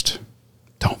post.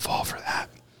 Don't fall for that.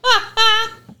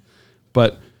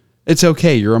 But it's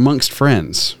okay. You're amongst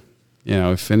friends.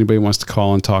 If anybody wants to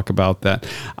call and talk about that,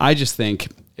 I just think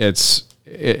it's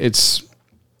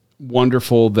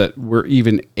wonderful that we're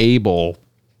even able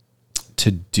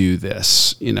to do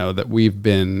this, that we've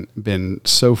been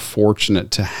so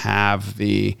fortunate to have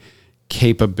the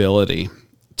capability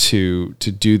to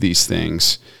do these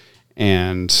things.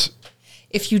 And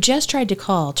if you just tried to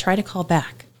call, try to call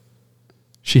back.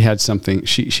 She had something,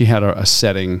 she had a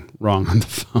setting wrong on the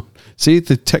phone. See,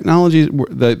 the technology,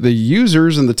 the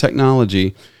users and the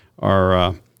technology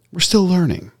are, we're still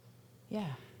learning. Yeah.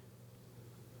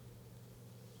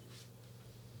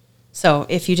 So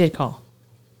if you did call.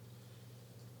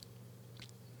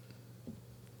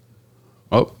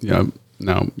 Oh, yeah.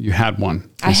 No, you had one.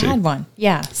 I had one.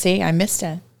 Yeah. See, I missed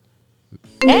it.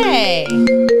 Hey.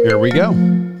 Here we go.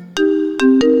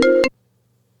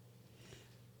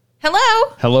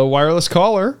 Hello. Hello, wireless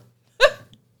caller.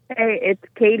 Hey, it's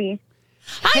Katie.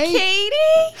 Hi,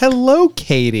 Katie. Hello,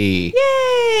 Katie.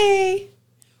 Yay.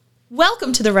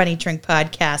 Welcome to the Run Eat Drink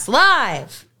Podcast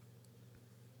live.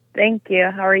 Thank you.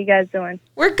 How are you guys doing?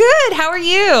 We're good. How are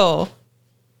you?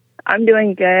 I'm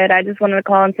doing good. I just wanted to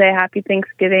call and say happy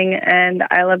Thanksgiving, and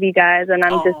I love you guys, and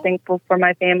I'm just thankful for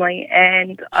my family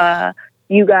and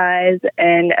you guys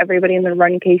and everybody in the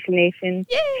Runcation Nation.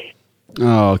 Yay.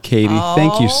 Oh, Katie,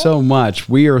 thank you so much.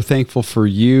 We are thankful for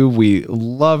you. We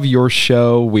love your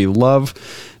show. We love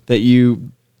that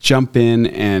you jump in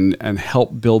and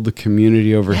help build the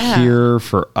community over here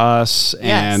for us. Yes.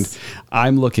 And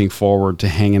I'm looking forward to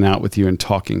hanging out with you and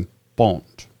talking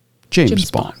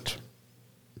James Bond.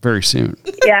 Very soon.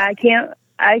 Yeah,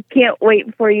 I can't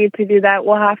wait for you to do that.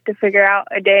 We'll have to figure out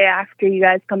a day after you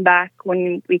guys come back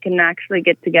when we can actually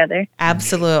get together.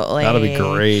 Absolutely. That'll be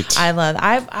great.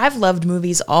 I've loved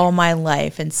movies all my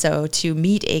life, and so to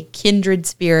meet a kindred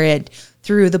spirit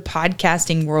through the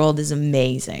podcasting world is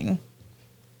amazing.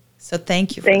 So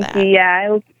thank you for that. Thank you.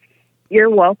 Yeah, you're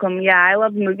welcome. Yeah, I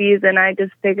love movies, and I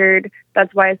just figured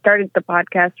that's why I started the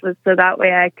podcast, was so that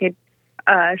way I could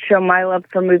show my love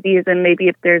for movies, and maybe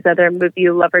if there's other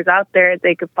movie lovers out there,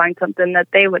 they could find something that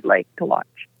they would like to watch.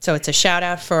 So it's a shout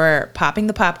out for Popping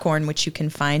the Popcorn, which you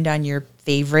can find on your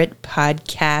favorite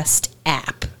podcast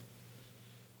app.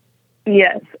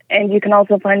 Yes, and you can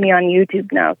also find me on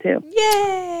YouTube now, too.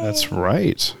 Yay! That's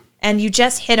right. And you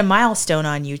just hit a milestone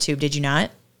on YouTube, did you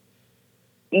not?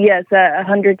 Yes,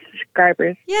 100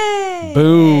 subscribers. Yay!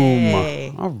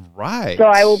 Boom! All right. So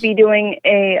I will be doing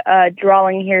a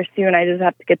drawing here soon. I just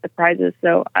have to get the prizes,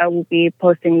 so I will be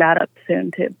posting that up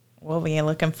soon, too. We'll be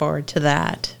looking forward to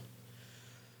that.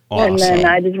 Awesome. And then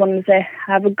I just wanted to say,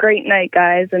 have a great night,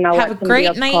 guys, and I'll let somebody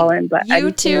else call in. But I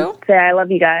just too. Say I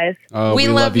love you guys. Oh, we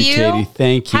love you, Katie.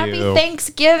 Thank you. Happy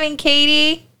Thanksgiving,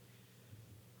 Katie.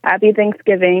 Happy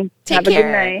Thanksgiving. Have a good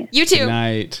night. You too. Good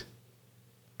night.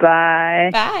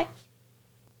 Bye. Bye.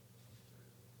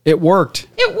 It worked.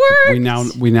 It worked.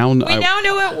 We now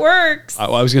know it works. I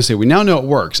was going to say we now know it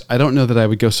works. I don't know that I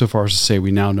would go so far as to say we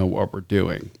now know what we're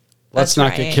doing. Let's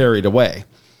not get carried away.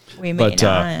 We may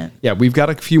not. Yeah, we've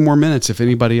got a few more minutes. If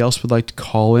anybody else would like to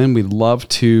call in, we'd love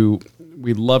to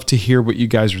hear what you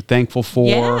guys are thankful for.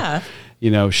 Yeah. You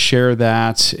know, share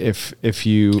that if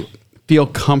you feel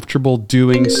comfortable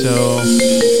doing so.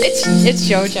 It's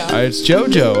JoJo. It's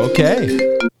JoJo.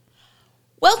 Okay.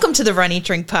 Welcome to the Run Eat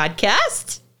Drink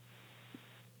podcast.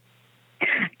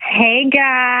 Hey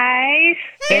guys.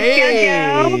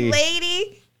 Hey. It's JoJo.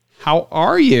 Lady. How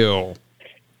are you?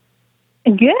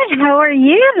 Good. How are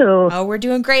you? Oh, we're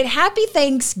doing great. Happy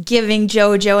Thanksgiving,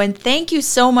 JoJo, and thank you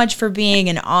so much for being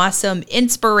an awesome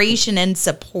inspiration and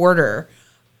supporter.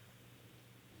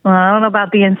 Well, I don't know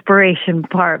about the inspiration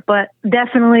part, but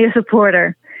definitely a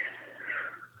supporter.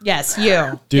 Yes, you.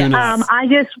 I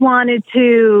just wanted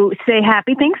to say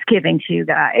happy Thanksgiving to you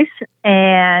guys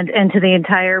and to the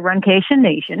entire Runcation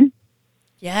Nation.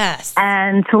 Yes.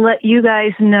 And to let you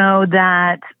guys know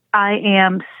that I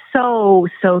am so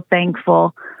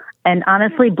thankful and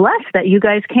honestly blessed that you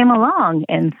guys came along.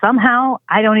 And somehow,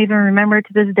 I don't even remember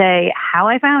to this day how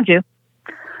I found you.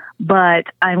 But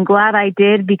I'm glad I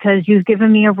did because you've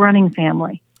given me a running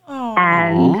family. Aww.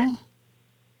 And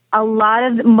a lot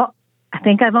of, I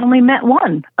think I've only met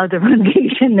one of the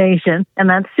Runcation Nation, and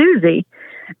that's Susie.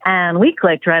 And we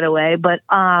clicked right away. But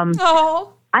I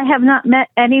have not met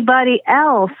anybody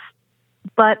else,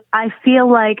 but I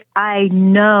feel like I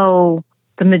know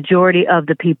the majority of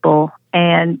the people.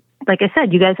 And like I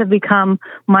said, you guys have become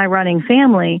my running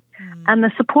family. And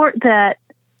the support that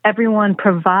everyone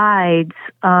provides,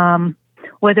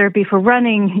 whether it be for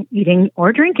running, eating,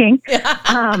 or drinking,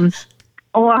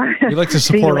 or we like to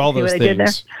support all those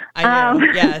things. I know.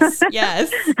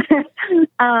 Yes.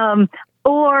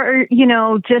 Or,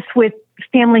 just with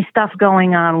family stuff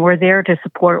going on, we're there to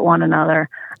support one another.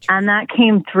 And that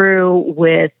came through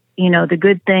with, the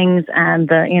good things and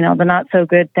the not so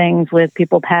good things with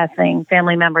people passing,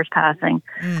 family members passing,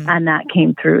 and that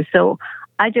came through. So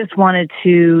I just wanted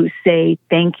to say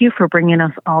thank you for bringing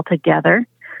us all together.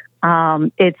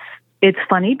 It's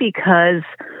funny because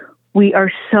we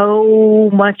are so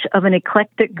much of an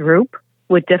eclectic group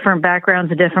with different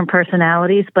backgrounds and different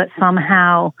personalities, but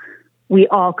somehow we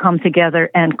all come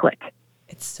together and click.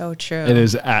 It's so true. It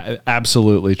is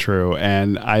absolutely true.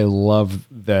 And I love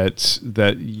that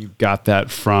you got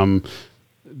that from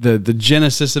the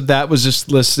genesis of that was just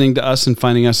listening to us and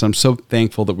finding us. I'm so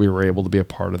thankful that we were able to be a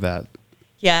part of that.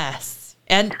 Yes.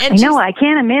 And I know, I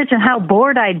can't imagine how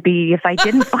bored I'd be if I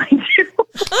didn't find you.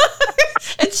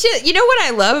 It's just, you know what I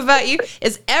love about you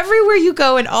is everywhere you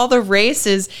go in all the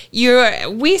races,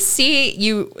 we see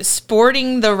you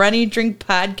sporting the Run Eat Drink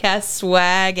podcast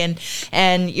swag,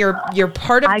 and you're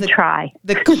part of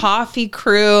the coffee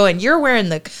crew, and you're wearing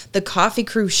the coffee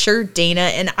crew shirt, Dana.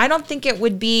 And I don't think it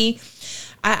would be.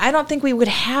 I don't think we would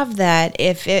have that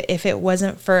if it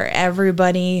wasn't for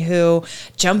everybody who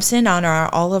jumps in on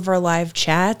all of our live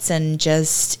chats, and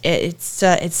just it's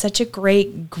such a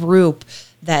great group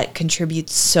that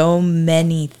contributes so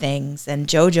many things. And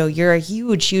JoJo, you're a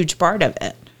huge part of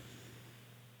it.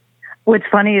 What's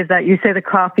funny is that you say the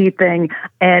coffee thing,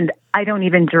 and I don't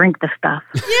even drink the stuff.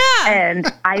 Yeah.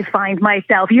 And I find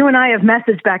myself, you and I have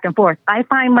messaged back and forth. I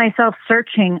find myself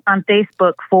searching on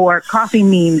Facebook for coffee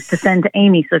memes to send to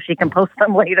Amy so she can post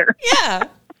them later. Yeah.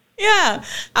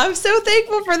 I'm so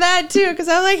thankful for that too, because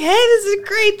I'm like, hey, this is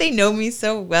great. They know me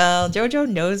so well. JoJo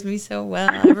knows me so well.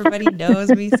 Everybody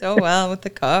knows me so well with the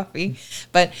coffee.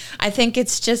 But I think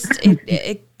it's just,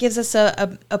 it gives us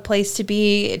a place to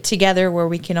be together where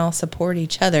we can all support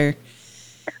each other.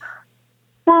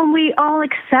 Well,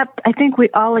 I think we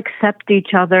all accept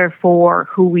each other for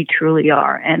who we truly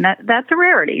are. And that's a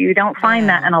rarity. You don't find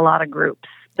that in a lot of groups.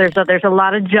 There's a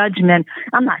lot of judgment.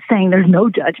 I'm not saying there's no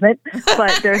judgment,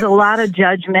 but there's a lot of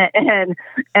judgment and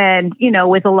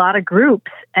with a lot of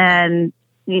groups, and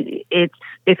it's,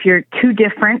 if you're too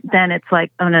different, then it's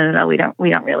like, oh no, we don't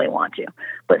really want you.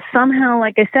 But somehow,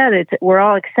 like I said, we're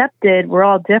all accepted, we're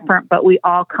all different, but we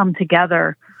all come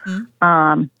together. Mm-hmm.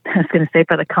 I was going to say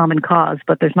for the common cause,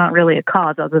 but there's not really a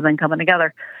cause other than coming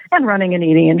together and running and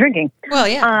eating and drinking. Well,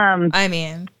 yeah. I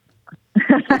mean,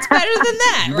 it's better than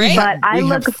that, right? But I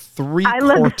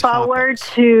look forward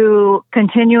to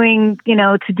continuing,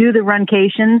 to do the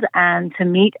runcations and to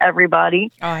meet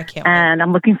everybody. Oh, I can't wait. And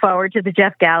I'm looking forward to the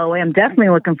Jeff Galloway. I'm definitely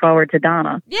looking forward to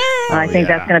Donna. Yeah. I think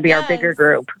that's going to be our bigger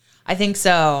group. I think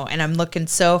so, and I'm looking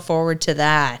so forward to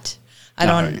that. I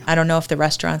don't know if the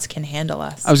restaurants can handle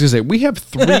us. I was going to say, we have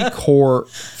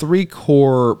three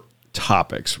core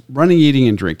topics: running, eating,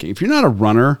 and drinking. If you're not a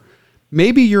runner,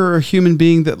 maybe you're a human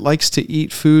being that likes to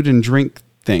eat food and drink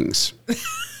things.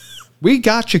 We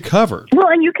got you covered. Well,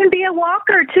 and you can be a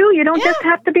walker too. You don't just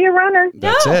have to be a runner.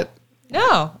 That's it.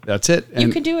 No. That's it. And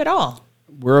you can do it all.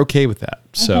 We're okay with that.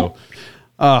 So,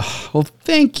 well,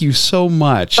 thank you so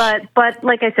much. But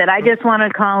like I said, I just want to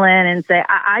call in and say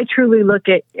I truly look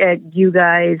at you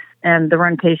guys and the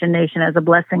Runcation Nation as a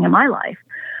blessing in my life.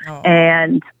 Oh.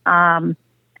 And,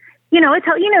 it's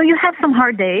how, you have some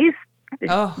hard days.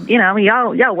 Oh.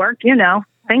 Y'all work,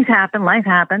 things happen, life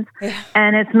happens. Yeah.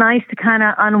 And it's nice to kind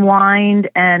of unwind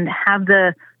and have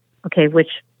which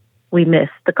we miss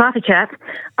the coffee chats.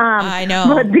 I know.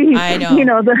 But I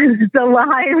know. The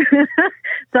live.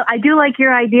 So I do like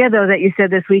your idea, though, that you said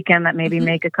this weekend that maybe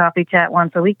make a coffee chat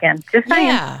once a weekend. Just saying.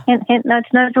 Yeah. Hint, hint, nudge,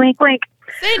 nudge, wink, wink.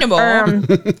 Say no more.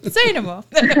 Say no more.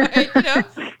 I got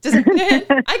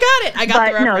it. I got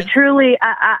the reference. No, truly,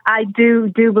 I do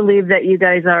believe that you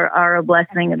guys are a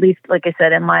blessing, at least, like I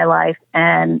said, in my life.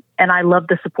 And I love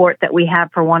the support that we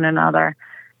have for one another.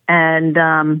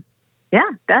 And,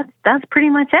 that's pretty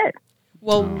much it.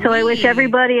 Well, so I wish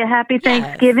everybody a happy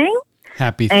Thanksgiving.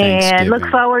 Happy Thanksgiving. And look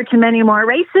forward to many more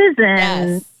races.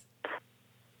 And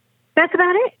that's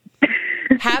about it.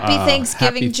 Happy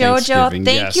Thanksgiving, JoJo.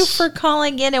 Thank you for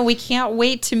calling in, and we can't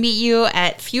wait to meet you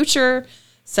at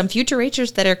some future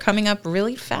racers that are coming up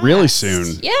really fast. Really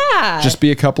soon. Yeah. Just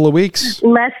be a couple of weeks.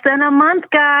 Less than a month,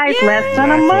 guys. Yay. Less than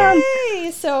a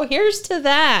month. So here's to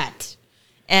that.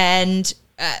 And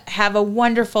have a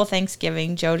wonderful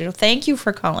Thanksgiving, JoJo. Thank you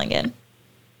for calling in.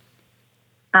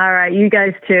 All right. You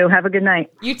guys too. Have a good night.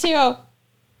 You too.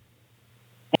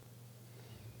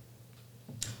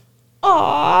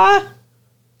 Aww.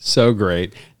 So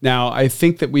great. Now, I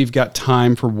think that we've got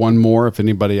time for one more if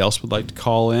anybody else would like to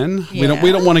call in. Yeah.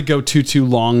 We don't want to go too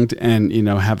long and,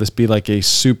 have this be like a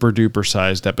super duper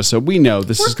sized episode. We know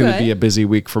this is going to be a busy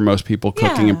week for most people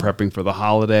cooking and prepping for the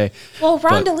holiday. Well,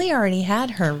 Rhonda Lee already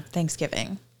had her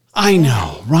Thanksgiving. I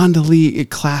know. Rhonda Lee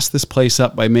classed this place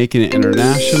up by making it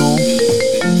international.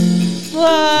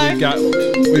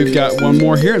 We've got one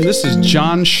more here, and this is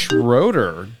John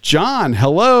Schroeder. John,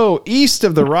 hello, east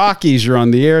of the Rockies. You're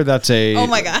on the air. That's oh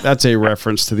my God. That's a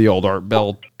reference to the old Art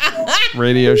Bell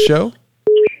radio show.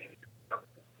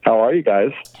 How are you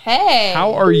guys? Hey.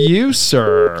 How are you,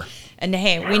 sir? And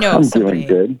hey, we know I'm doing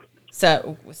good.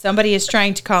 So somebody is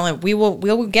trying to call in. We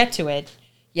will get to it.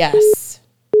 Yes.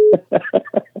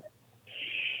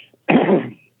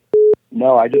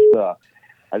 No, I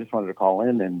just wanted to call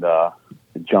in and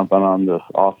jump on this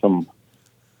awesome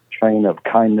train of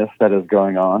kindness that is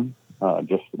going on.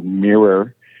 Just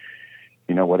mirror,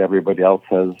 what everybody else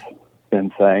has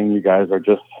been saying. You guys are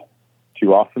just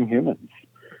two awesome humans.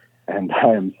 And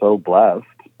I am so blessed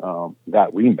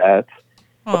that we met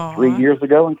 3 years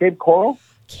ago in Cape Coral.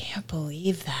 Can't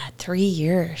believe that. 3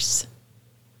 years.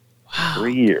 Wow.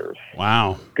 3 years.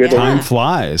 Wow. Time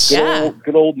flies.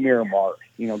 Good old Miramar.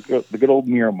 The good old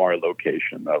Miramar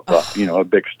location of, a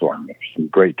big storm. There's some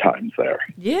great times there.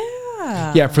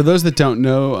 Yeah. Yeah, for those that don't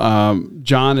know,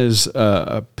 John is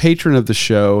a patron of the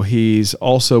show. He's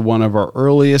also one of our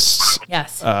earliest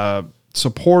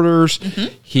supporters.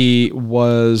 Mm-hmm. He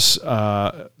was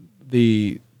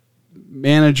the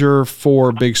manager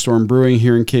for Big Storm Brewing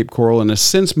here in Cape Coral and has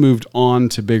since moved on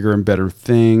to bigger and better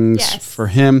things for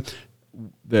him.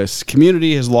 This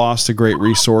community has lost a great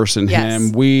resource in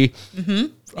him. We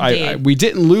we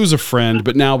didn't lose a friend,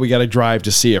 but now we got to drive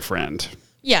to see a friend.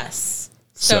 Yes.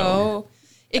 So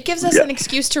it gives us an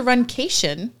excuse to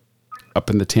runcation up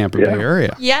in the Tampa Bay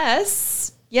area.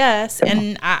 Yes.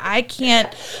 And I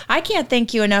can't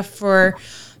thank you enough for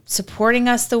supporting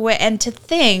us the way, and to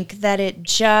think that it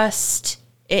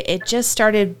it just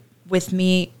started with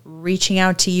me reaching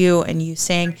out to you and you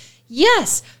saying,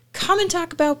 yes, come and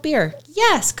talk about beer.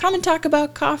 Yes, come and talk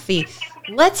about coffee.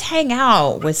 Let's hang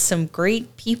out with some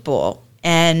great people.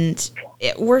 And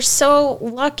we're so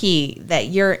lucky that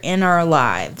you're in our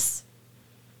lives.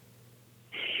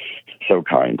 So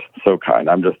kind, so kind.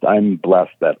 I'm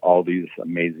blessed that all these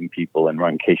amazing people in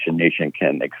Runcation Nation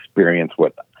can experience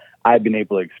what I've been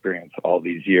able to experience all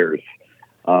these years.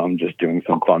 Just doing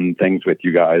some fun things with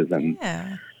you guys, and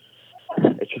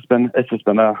it's just been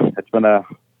a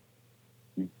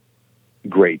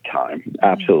great time.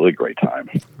 Absolutely great time.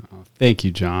 Thank you,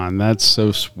 John. That's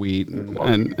so sweet.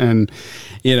 And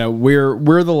you know,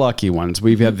 we're the lucky ones.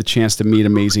 We've had the chance to meet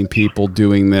amazing people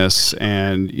doing this,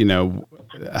 and you know,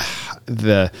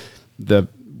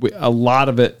 a lot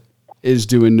of it is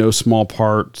due in no small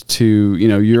part to, you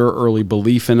know, your early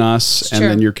belief in us and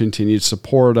then your continued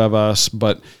support of us.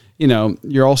 But, you know,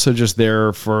 you're also just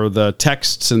there for the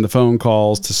texts and the phone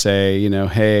calls to say, you know,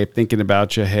 hey, thinking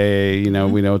about you. Hey, you know,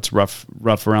 we know it's rough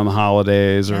around the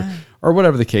holidays or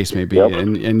whatever the case may be. Yep.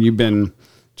 And you've been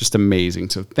just amazing.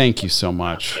 So thank you so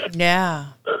much. Yeah.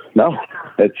 No,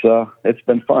 it's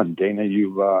been fun. Dana,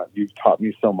 you've taught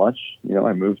me so much. You know,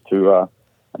 I moved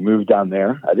down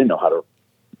there. I didn't know how to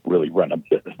really run a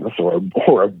business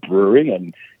or a brewery,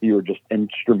 and you were just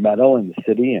instrumental in the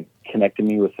city and connecting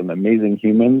me with some amazing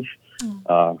humans.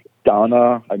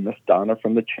 Donna, I miss Donna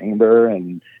from the Chamber,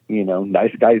 and you know,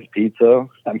 Nice Guys Pizza.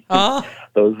 I mean,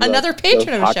 another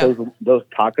patron of the show. Those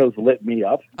tacos lit me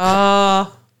up.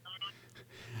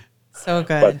 So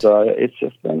good. But it's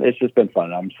just been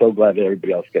fun. I'm so glad that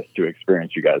everybody else gets to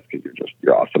experience you guys because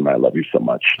you're awesome. I love you so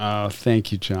much. Oh,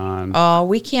 thank you, John. Oh,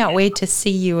 we can't wait to see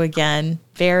you again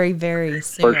very, very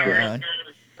soon. For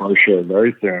sure.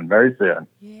 Very soon. Very soon.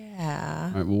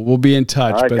 Yeah. All right, well, we'll be in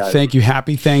touch. But guys, thank you.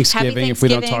 Happy Thanksgiving if we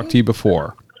don't talk to you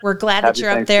before. We're glad that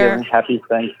you're up there. Happy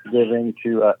Thanksgiving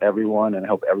to everyone, and I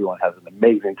hope everyone has an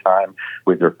amazing time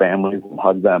with their families.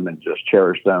 Hug them and just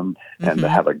cherish them and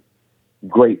have a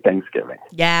great Thanksgiving.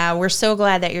 Yeah, we're so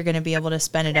glad that you're going to be able to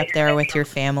spend it up there with your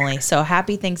family. So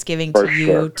happy Thanksgiving to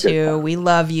you too. We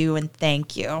love you and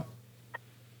thank you. All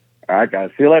right, guys.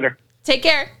 See you later. Take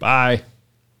care. Bye.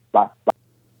 Bye.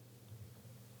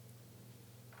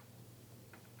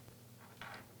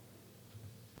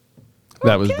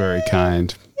 That was very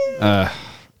kind.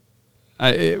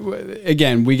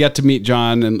 Again, we got to meet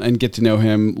John and get to know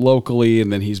him locally,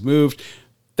 and then he's moved.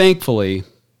 Thankfully,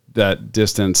 that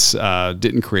distance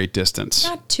didn't create distance.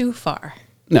 Not too far.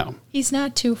 No. He's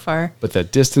not too far. But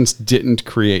that distance didn't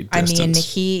create distance.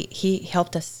 I mean, he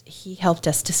helped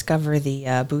us discover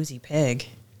the Boozy Pig.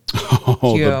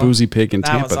 Oh, the Boozy Pig in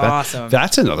Tampa. Was awesome.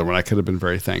 That's another one I could have been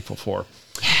very thankful for.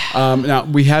 Now,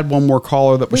 we had one more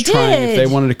caller that was trying. If they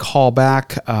wanted to call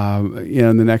back,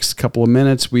 in the next couple of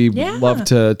minutes, we'd love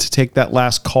to take that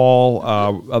last call.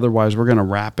 Otherwise, we're going to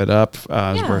wrap it up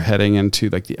as we're heading into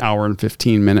like the hour and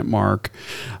 15-minute mark.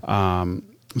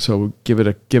 So we'll give it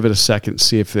a second,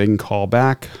 see if they can call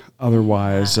back.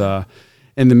 Otherwise,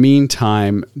 in the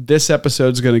meantime, this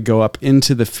episode's going to go up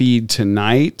into the feed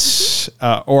tonight.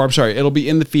 It'll be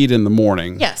in the feed in the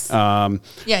morning. Yes.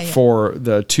 For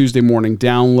the Tuesday morning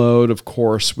download, of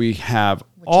course, we have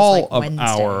all of Wednesday,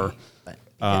 our. But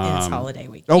it's holiday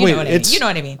week. You know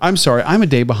what I mean. I'm sorry. I'm a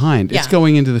day behind. Yeah. It's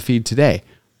going into the feed today.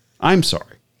 I'm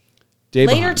sorry.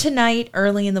 Later tonight,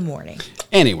 early in the morning.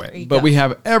 Anyway, but we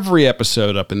have every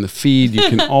episode up in the feed. You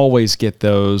can always get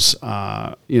those,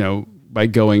 by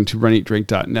going to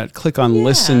runeatdrink.net. Click on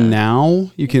Listen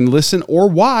Now. You can listen or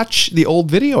watch the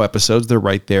old video episodes. They're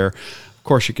right there. Of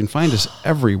course, you can find us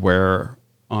everywhere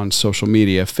on social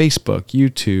media, Facebook,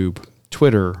 YouTube,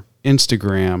 Twitter,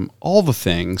 Instagram, all the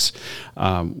things.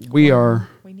 We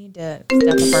need to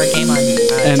step up our game on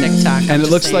TikTok. And it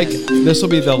looks like this will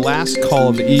be the last call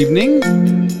of the evening.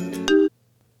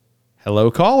 Hello,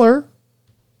 caller.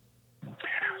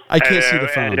 I can't see the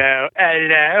phone.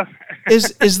 Hello.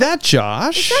 Is that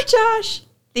Josh? Is that Josh?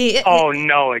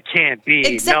 No, it can't be.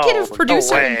 Executive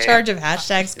producer in charge of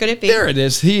hashtags. Could it be? There it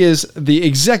is. He is the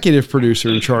executive producer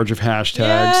in charge of hashtags.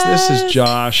 Yes. This is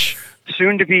Josh.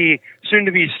 Soon to be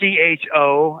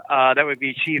CHO. That would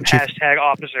be Chief Hashtag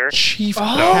Officer. Chief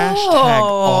Hashtag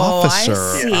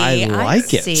Officer. I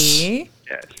like it. See.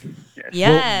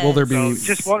 Yes. Will there be?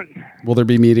 Will there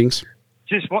be meetings?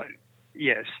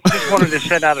 Yes. Just wanted to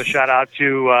send out a shout out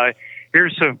to.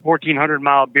 Here's the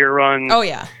 1,400-mile beer run. Oh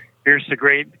yeah. Here's the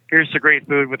great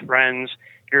food with friends.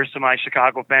 Here's to my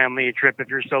Chicago family trip if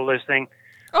you're still listening.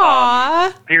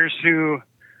 Aww. Here's to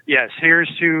here's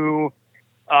to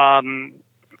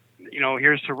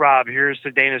Rob. Here's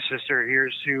to Dana's sister.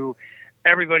 Here's to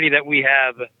everybody that we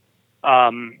have,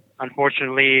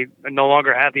 unfortunately, no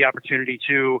longer have the opportunity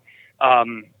to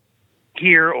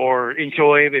hear or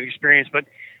enjoy the experience, but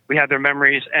we have their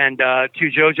memories. And to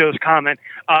JoJo's comment,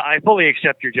 I fully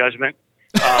accept your judgment.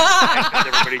 I accept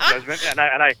everybody's judgment,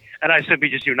 and I simply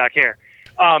just do not care.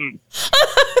 I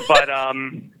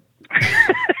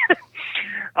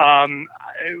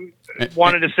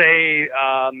wanted to say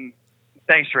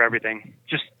thanks for everything.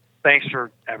 Just thanks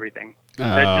for everything.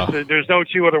 There's no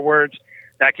two other words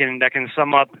that can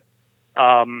sum up,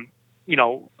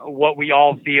 what we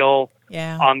all feel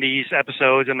on these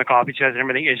episodes and the coffee chats and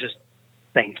everything. Is just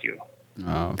thank you.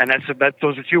 And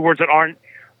those are two words that aren't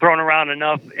thrown around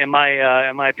enough, in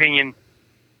my opinion.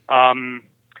 I'm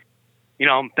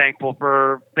thankful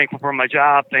for my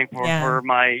job, thankful for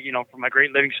my for my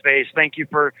great living space. Thank you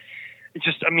for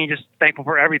just thankful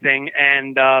for everything.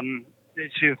 And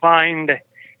to find,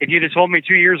 if you'd have told me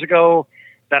 2 years ago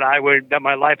that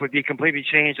my life would be completely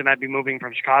changed and I'd be moving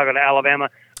from Chicago to Alabama,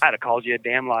 I'd have called you a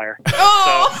damn liar.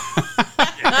 Oh!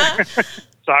 So,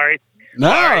 sorry. No,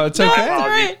 sorry. It's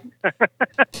okay.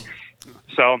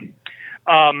 So,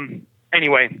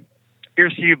 anyway,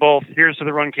 here's to you both. Here's to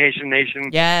the Runcation Nation.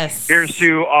 Yes. Here's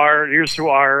to our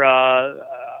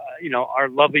our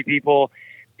lovely people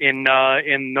in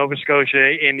Nova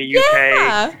Scotia, in the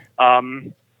UK.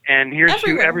 And here's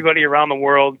to everybody around the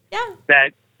world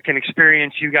that can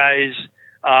experience you guys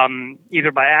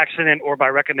either by accident or by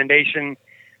recommendation.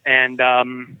 And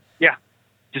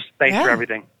just thanks for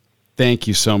everything. Thank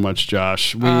you so much,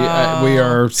 Josh. We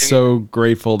are so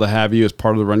grateful to have you as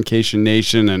part of the Runcation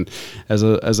Nation and as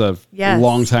a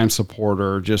longtime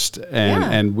supporter.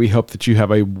 And we hope that you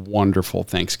have a wonderful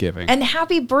Thanksgiving and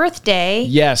happy birthday.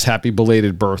 Yes, happy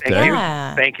belated birthday.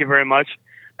 Thank you very much.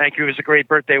 Thank you. It was a great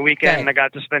birthday weekend, and I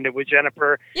got to spend it with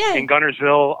Jennifer in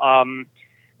Guntersville.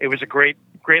 It was a great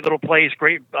little place,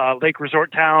 great lake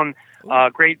resort town,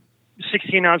 great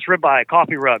 16-ounce ribeye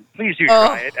coffee rub. Please do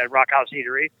try it at Rock House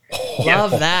Eatery.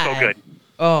 Love that. So good.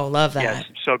 Oh, love that. Yes,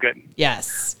 so good.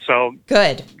 Yes. So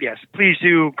good. Yes, please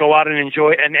do go out and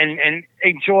enjoy and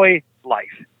enjoy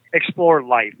life. Explore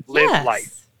life. Live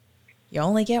life. You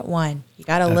only get one. You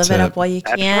got to live it up while you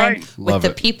can with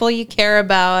the people you care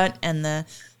about and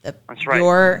That's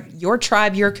right. your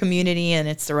tribe, your community, and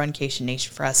it's the Runcation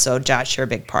Nation for us. So, Josh, you're a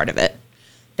big part of it.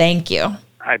 Thank you.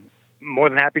 I'm more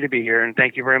than happy to be here, and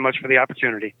thank you very much for the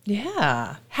opportunity.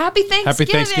 Yeah. Happy Thanksgiving. Happy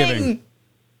Thanksgiving.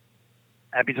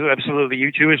 Happy to, absolutely.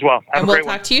 You too as well. And we'll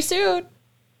talk to you soon.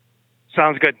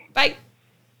 Sounds good. Bye.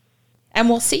 And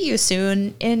we'll see you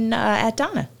soon at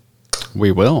Donna.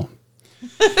 We will.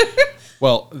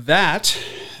 Well, that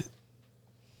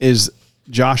is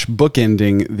Josh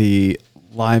bookending the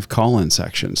live call-in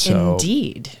section. So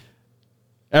indeed.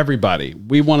 Everybody,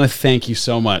 we want to thank you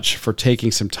so much for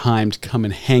taking some time to come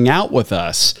and hang out with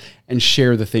us and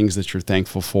share the things that you're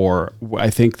thankful for. I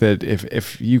think that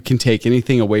if you can take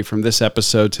anything away from this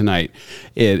episode tonight,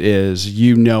 it is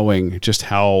you knowing just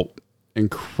how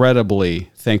incredibly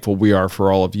thankful we are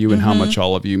for all of you and how much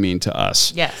all of you mean to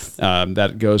us. Yes.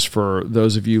 That goes for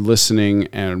those of you listening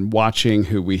and watching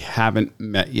who we haven't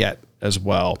met yet as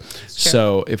well.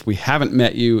 So if we haven't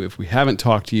met you, if we haven't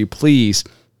talked to you, please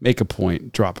make a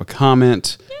point, drop a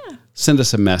comment, send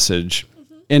us a message,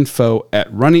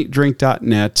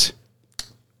 info@runeatdrink.net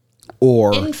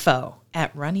or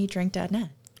info@runeatdrink.net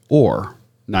or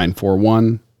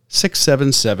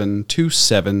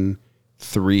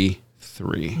 941-677-2733.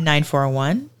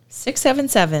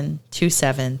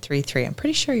 941-677-2733. I'm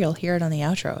pretty sure you'll hear it on the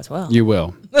outro as well. You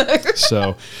will.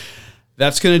 So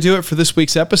that's going to do it for this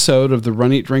week's episode of the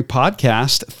Run, Eat, Drink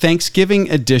podcast, Thanksgiving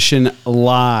edition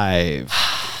live.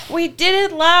 We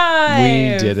did it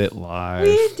live. We did it live.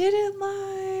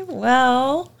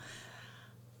 Well,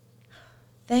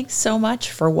 thanks so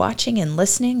much for watching and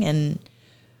listening and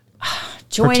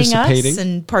joining us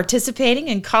and participating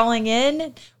and calling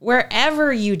in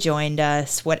wherever you joined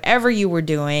us, whatever you were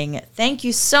doing. Thank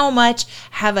you so much.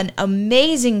 Have an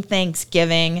amazing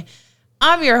Thanksgiving.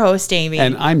 I'm your host, Amy.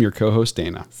 And I'm your co-host,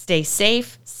 Dana. Stay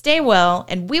safe, stay well,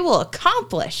 and we will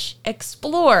accomplish,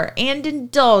 explore, and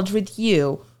indulge with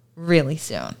you really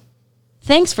soon.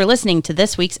 Thanks for listening to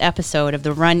this week's episode of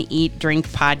the Run, Eat, Drink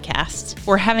podcast.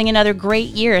 We're having another great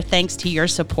year thanks to your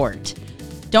support.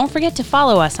 Don't forget to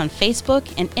follow us on Facebook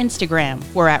and Instagram.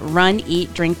 We're at Run,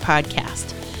 Eat, Drink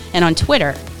Podcast. And on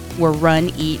Twitter, we're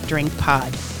Run, Eat, Drink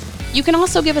Pod. You can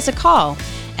also give us a call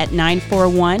at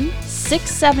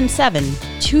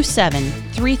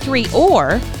 941-677-2733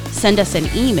 or send us an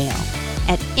email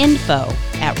at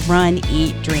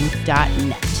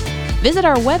info@runeatdrink.net. Visit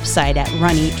our website at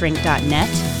runeatdrink.net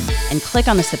and click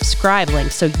on the subscribe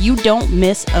link so you don't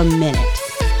miss a minute.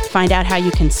 Find out how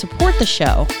you can support the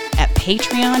show at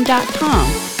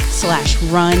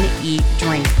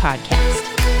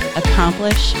patreon.com/runeatdrinkpodcast.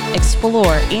 Accomplish,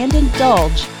 explore, and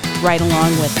indulge right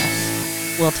along with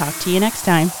us. We'll talk to you next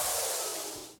time.